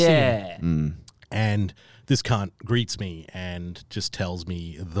 Anyway, I see him, Yeah. and this cunt greets me and just tells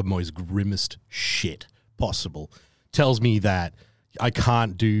me the most grimmest shit possible. Tells me that I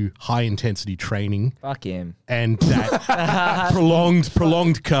can't do high intensity training Fuck him. and that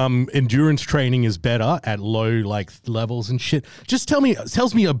prolonged endurance training is better at low like levels and shit. Just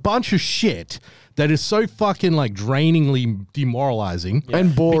tells me a bunch of shit that is so fucking like drainingly demoralizing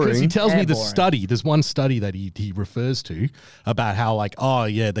And boring. because he tells me And the boring. study. There's one study that he refers to about how like, oh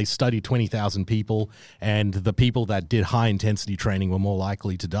yeah, they studied 20,000 people and the people that did high intensity training were more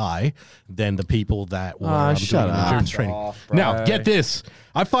likely to die than the people that were shut doing up. endurance Fuck training. off, bro. Now get this.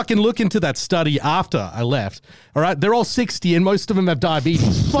 I fucking look into that study after I left. All right, they're all 60 and most of them have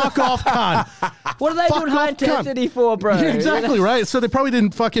diabetes. Fuck off, cunt. What are they Fuck doing high off, cunt. intensity for, bro? Yeah, exactly right. So they probably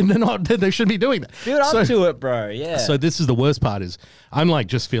didn't fucking. They shouldn't be doing that. Build up So- to it, bro. Yeah. So this is the worst part is I'm like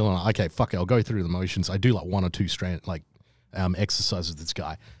just feeling like, okay, fuck it, I'll go through the motions. I do like 1 or 2 exercises with this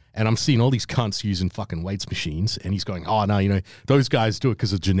guy. And I'm seeing all these cunts using fucking weights machines. And he's going, oh, no, those guys do it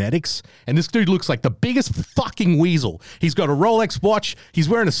because of genetics. And this dude looks like the biggest fucking weasel. He's got a Rolex watch. He's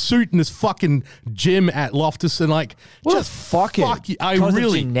wearing a suit in this fucking gym at Loftus. And like, What just a fuckhead. fuck you. I Because of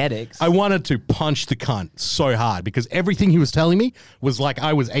really, genetics. I wanted to punch the cunt so hard because everything he was telling me was like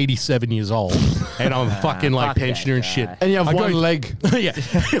I was 87 years old and I'm fucking like fuck that pensioner and guy. shit. And you have I one go- leg. yeah,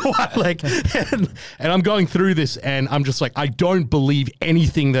 one leg. And I'm going through this and I'm just like, I don't believe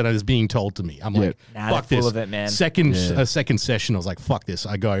anything that is being told to me. I'm like, Nah, fuck they're this. full of it, man. Second session, I was like, fuck this.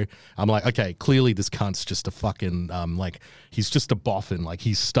 I'm like, okay, clearly this cunt's just a fucking, like, he's just a boffin. Like,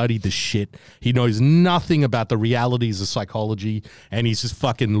 he's studied this shit. He knows nothing about the realities of psychology and he's just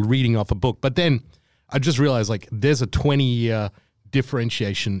fucking reading off a book. But then I just realized, like, there's a 20-year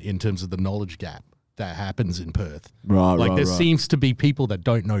differentiation in terms of the knowledge gap that happens in Perth. Right, Like, right, there right. seems to be people that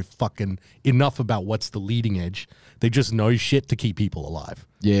don't know fucking enough about what's the leading edge. They just know shit to keep people alive.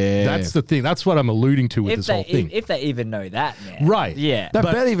 Yeah. That's the thing. That's what I'm alluding to with if this they whole thing. if they even know that, man. Right. Yeah. They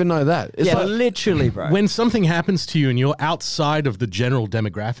But- better even know that. It's yeah, like, literally, bro. When something happens to you and you're outside of the general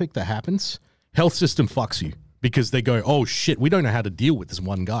demographic that happens, health system fucks you because they go, oh shit, we don't know how to deal with this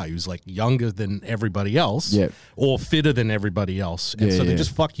one guy who's like younger than everybody else Yeah. or fitter than everybody else. And Yeah, so they yeah.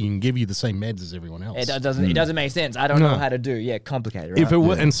 just fuck you and give you the same meds as everyone else. it doesn't make sense. I don't know how to do. Yeah, complicated. Right? If it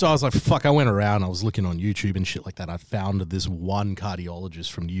were, and so I was like, fuck, I went around, I was looking on YouTube and shit like that. I found this one cardiologist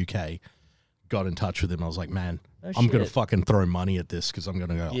from the UK, got in touch with him. I was like, man, I'm going to shit. fucking throw money at this because I'm going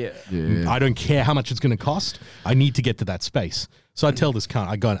to go, Yeah. I don't care how much it's going to cost. I need to get to that space. So I tell this cunt,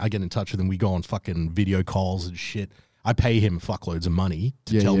 I get in touch with him. We go on fucking video calls and shit. I pay him fuckloads of money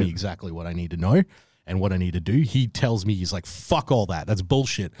to tell me exactly what I need to know and what I need to do. He tells me, he's like, fuck all that. That's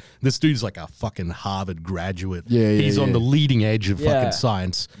bullshit. This dude's like a fucking Harvard graduate. He's on the leading edge of Yeah. fucking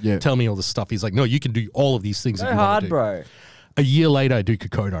science. Yeah. Tell me all this stuff. He's like, no, you can do all of these things. Go if you wanna hard, do. bro. A year later, I do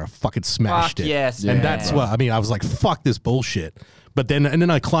Kokoda. I fucking smashed Fuck it. yes, and man. that's what I mean. I was like, fuck this bullshit. But then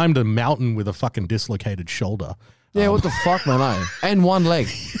I climbed a mountain with a fucking dislocated shoulder. yeah, what the fuck, man? And one leg.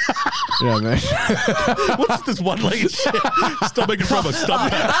 Yeah, man. What's this one-legged shit? Stop making fun of my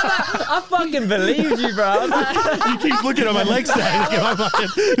stomach. I fucking believed you, bro. He keeps looking at my legs now.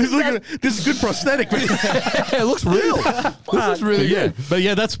 He's looking at, this is good prosthetic. Yeah, it looks real. This is really Yeah, good. but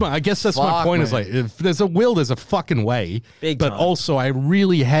yeah, I guess that's my Fuck, point. Is man. like, if there's a will, there's a fucking way. Big but time. also, I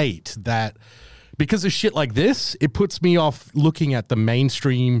really hate that because of shit like this. It puts me off looking at the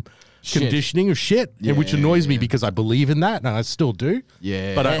mainstream conditioning of shit, which annoys me because I believe in that, and I still do.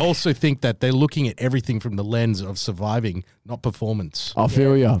 Yeah. But I also think that they're looking at everything from the lens of surviving, not performance. I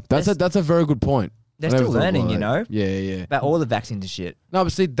feel you. That's a very good point. They're I never still thought learning, about you that. know? Yeah, yeah. About all the vaccines and shit. No,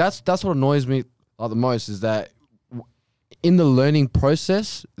 but see, that's what annoys me like the most is that in the learning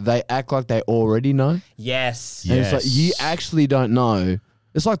process, they act like they already know. Yes. And it's like, you actually don't know.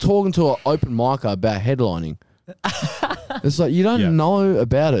 It's like talking to an open micer about headlining. It's like, you don't Yeah. know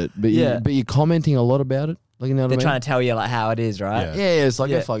about it, but, Yeah. but you're commenting a lot about it. Like, you know what I They're mean? trying to tell you like how it is, right? Yeah, it's like,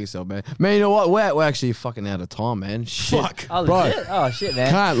 Yeah. go fuck yourself, man. Man, you know what? We're actually fucking out of time, man. Shit. Fuck. Oh, Bro. legit? Oh, shit,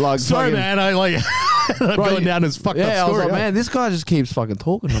 man. Can't, like, Sorry, fucking- man. I like I'm Bro, going down this fucked up Yeah, I was story. like, man, this guy just keeps fucking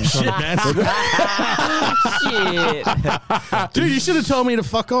talking. I'm Shit, trying- man. Shit. Dude, you should have told me to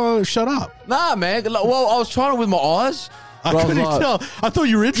shut up. Nah, man. Like, well, I was trying to with my eyes. I but was couldn't like- tell. I thought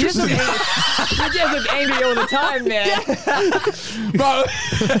you were You just interested. look angry all the time, man. Bro,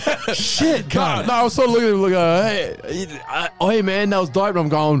 Shit, no, cunt. I was sort of looking at him like, hey, man, that was dope. And I'm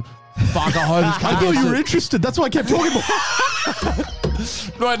going, fuck, I hope this I cunt thought gets you were it. interested. That's why I kept talking about.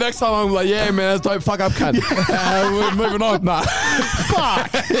 Right, next time I'm like, yeah, man, that's dope. Fuck up, cunt. We're moving on. Nah. Fuck.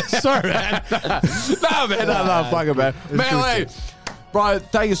 Sorry, man. Nah, man, no, fuck it, man. Man, hey, bro,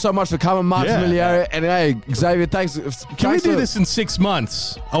 thank you so much for coming, Mark Yeah. Familiari. And hey, Xavier, thanks. Can we do this in 6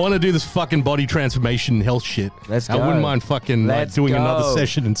 months? I want to do this fucking body transformation health shit. Let's I go. wouldn't mind fucking Let's doing go. another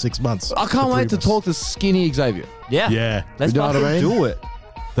session in 6 months. I can't The wait to three of us. talk to skinny Xavier. Yeah. Yeah. Let's You know what I fucking mean? do it.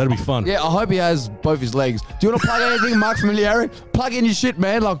 That'd be fun. Yeah, I hope he has both his legs. Do you want to plug anything, Mark Familiari? Plug in your shit,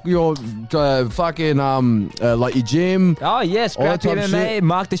 man, like your fucking like your gym. Oh, yes. All that Scrappy type of MMA, shit.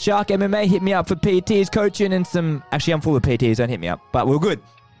 Mark the Shark MMA. Hit me up for PTs, coaching, and some. Actually, I'm full of PTs. Don't hit me up. But we're good.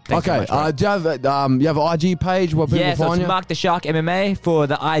 Thanks so Okay, much, bro. do you have an IG page where people Yeah, so find it's you? Mark the Shark MMA for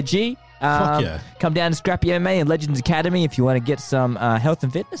the IG. Fuck yeah. Come down to Scrappy MMA and Legends Academy if you want to get some health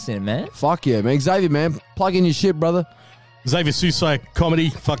and fitness in, man. Fuck yeah, man. Xavier, man, plug in your shit, brother. Xavier Susai Comedy,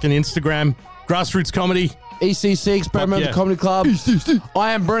 fucking Instagram. Grassroots Comedy. ECC, Experimental yeah. Comedy Club.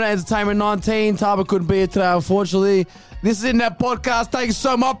 I am Bruna Entertainment 19. Taba couldn't be here today, unfortunately. This is In That Podcast. Thank you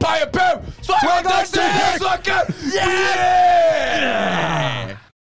so much. Pay a pimp. Yeah!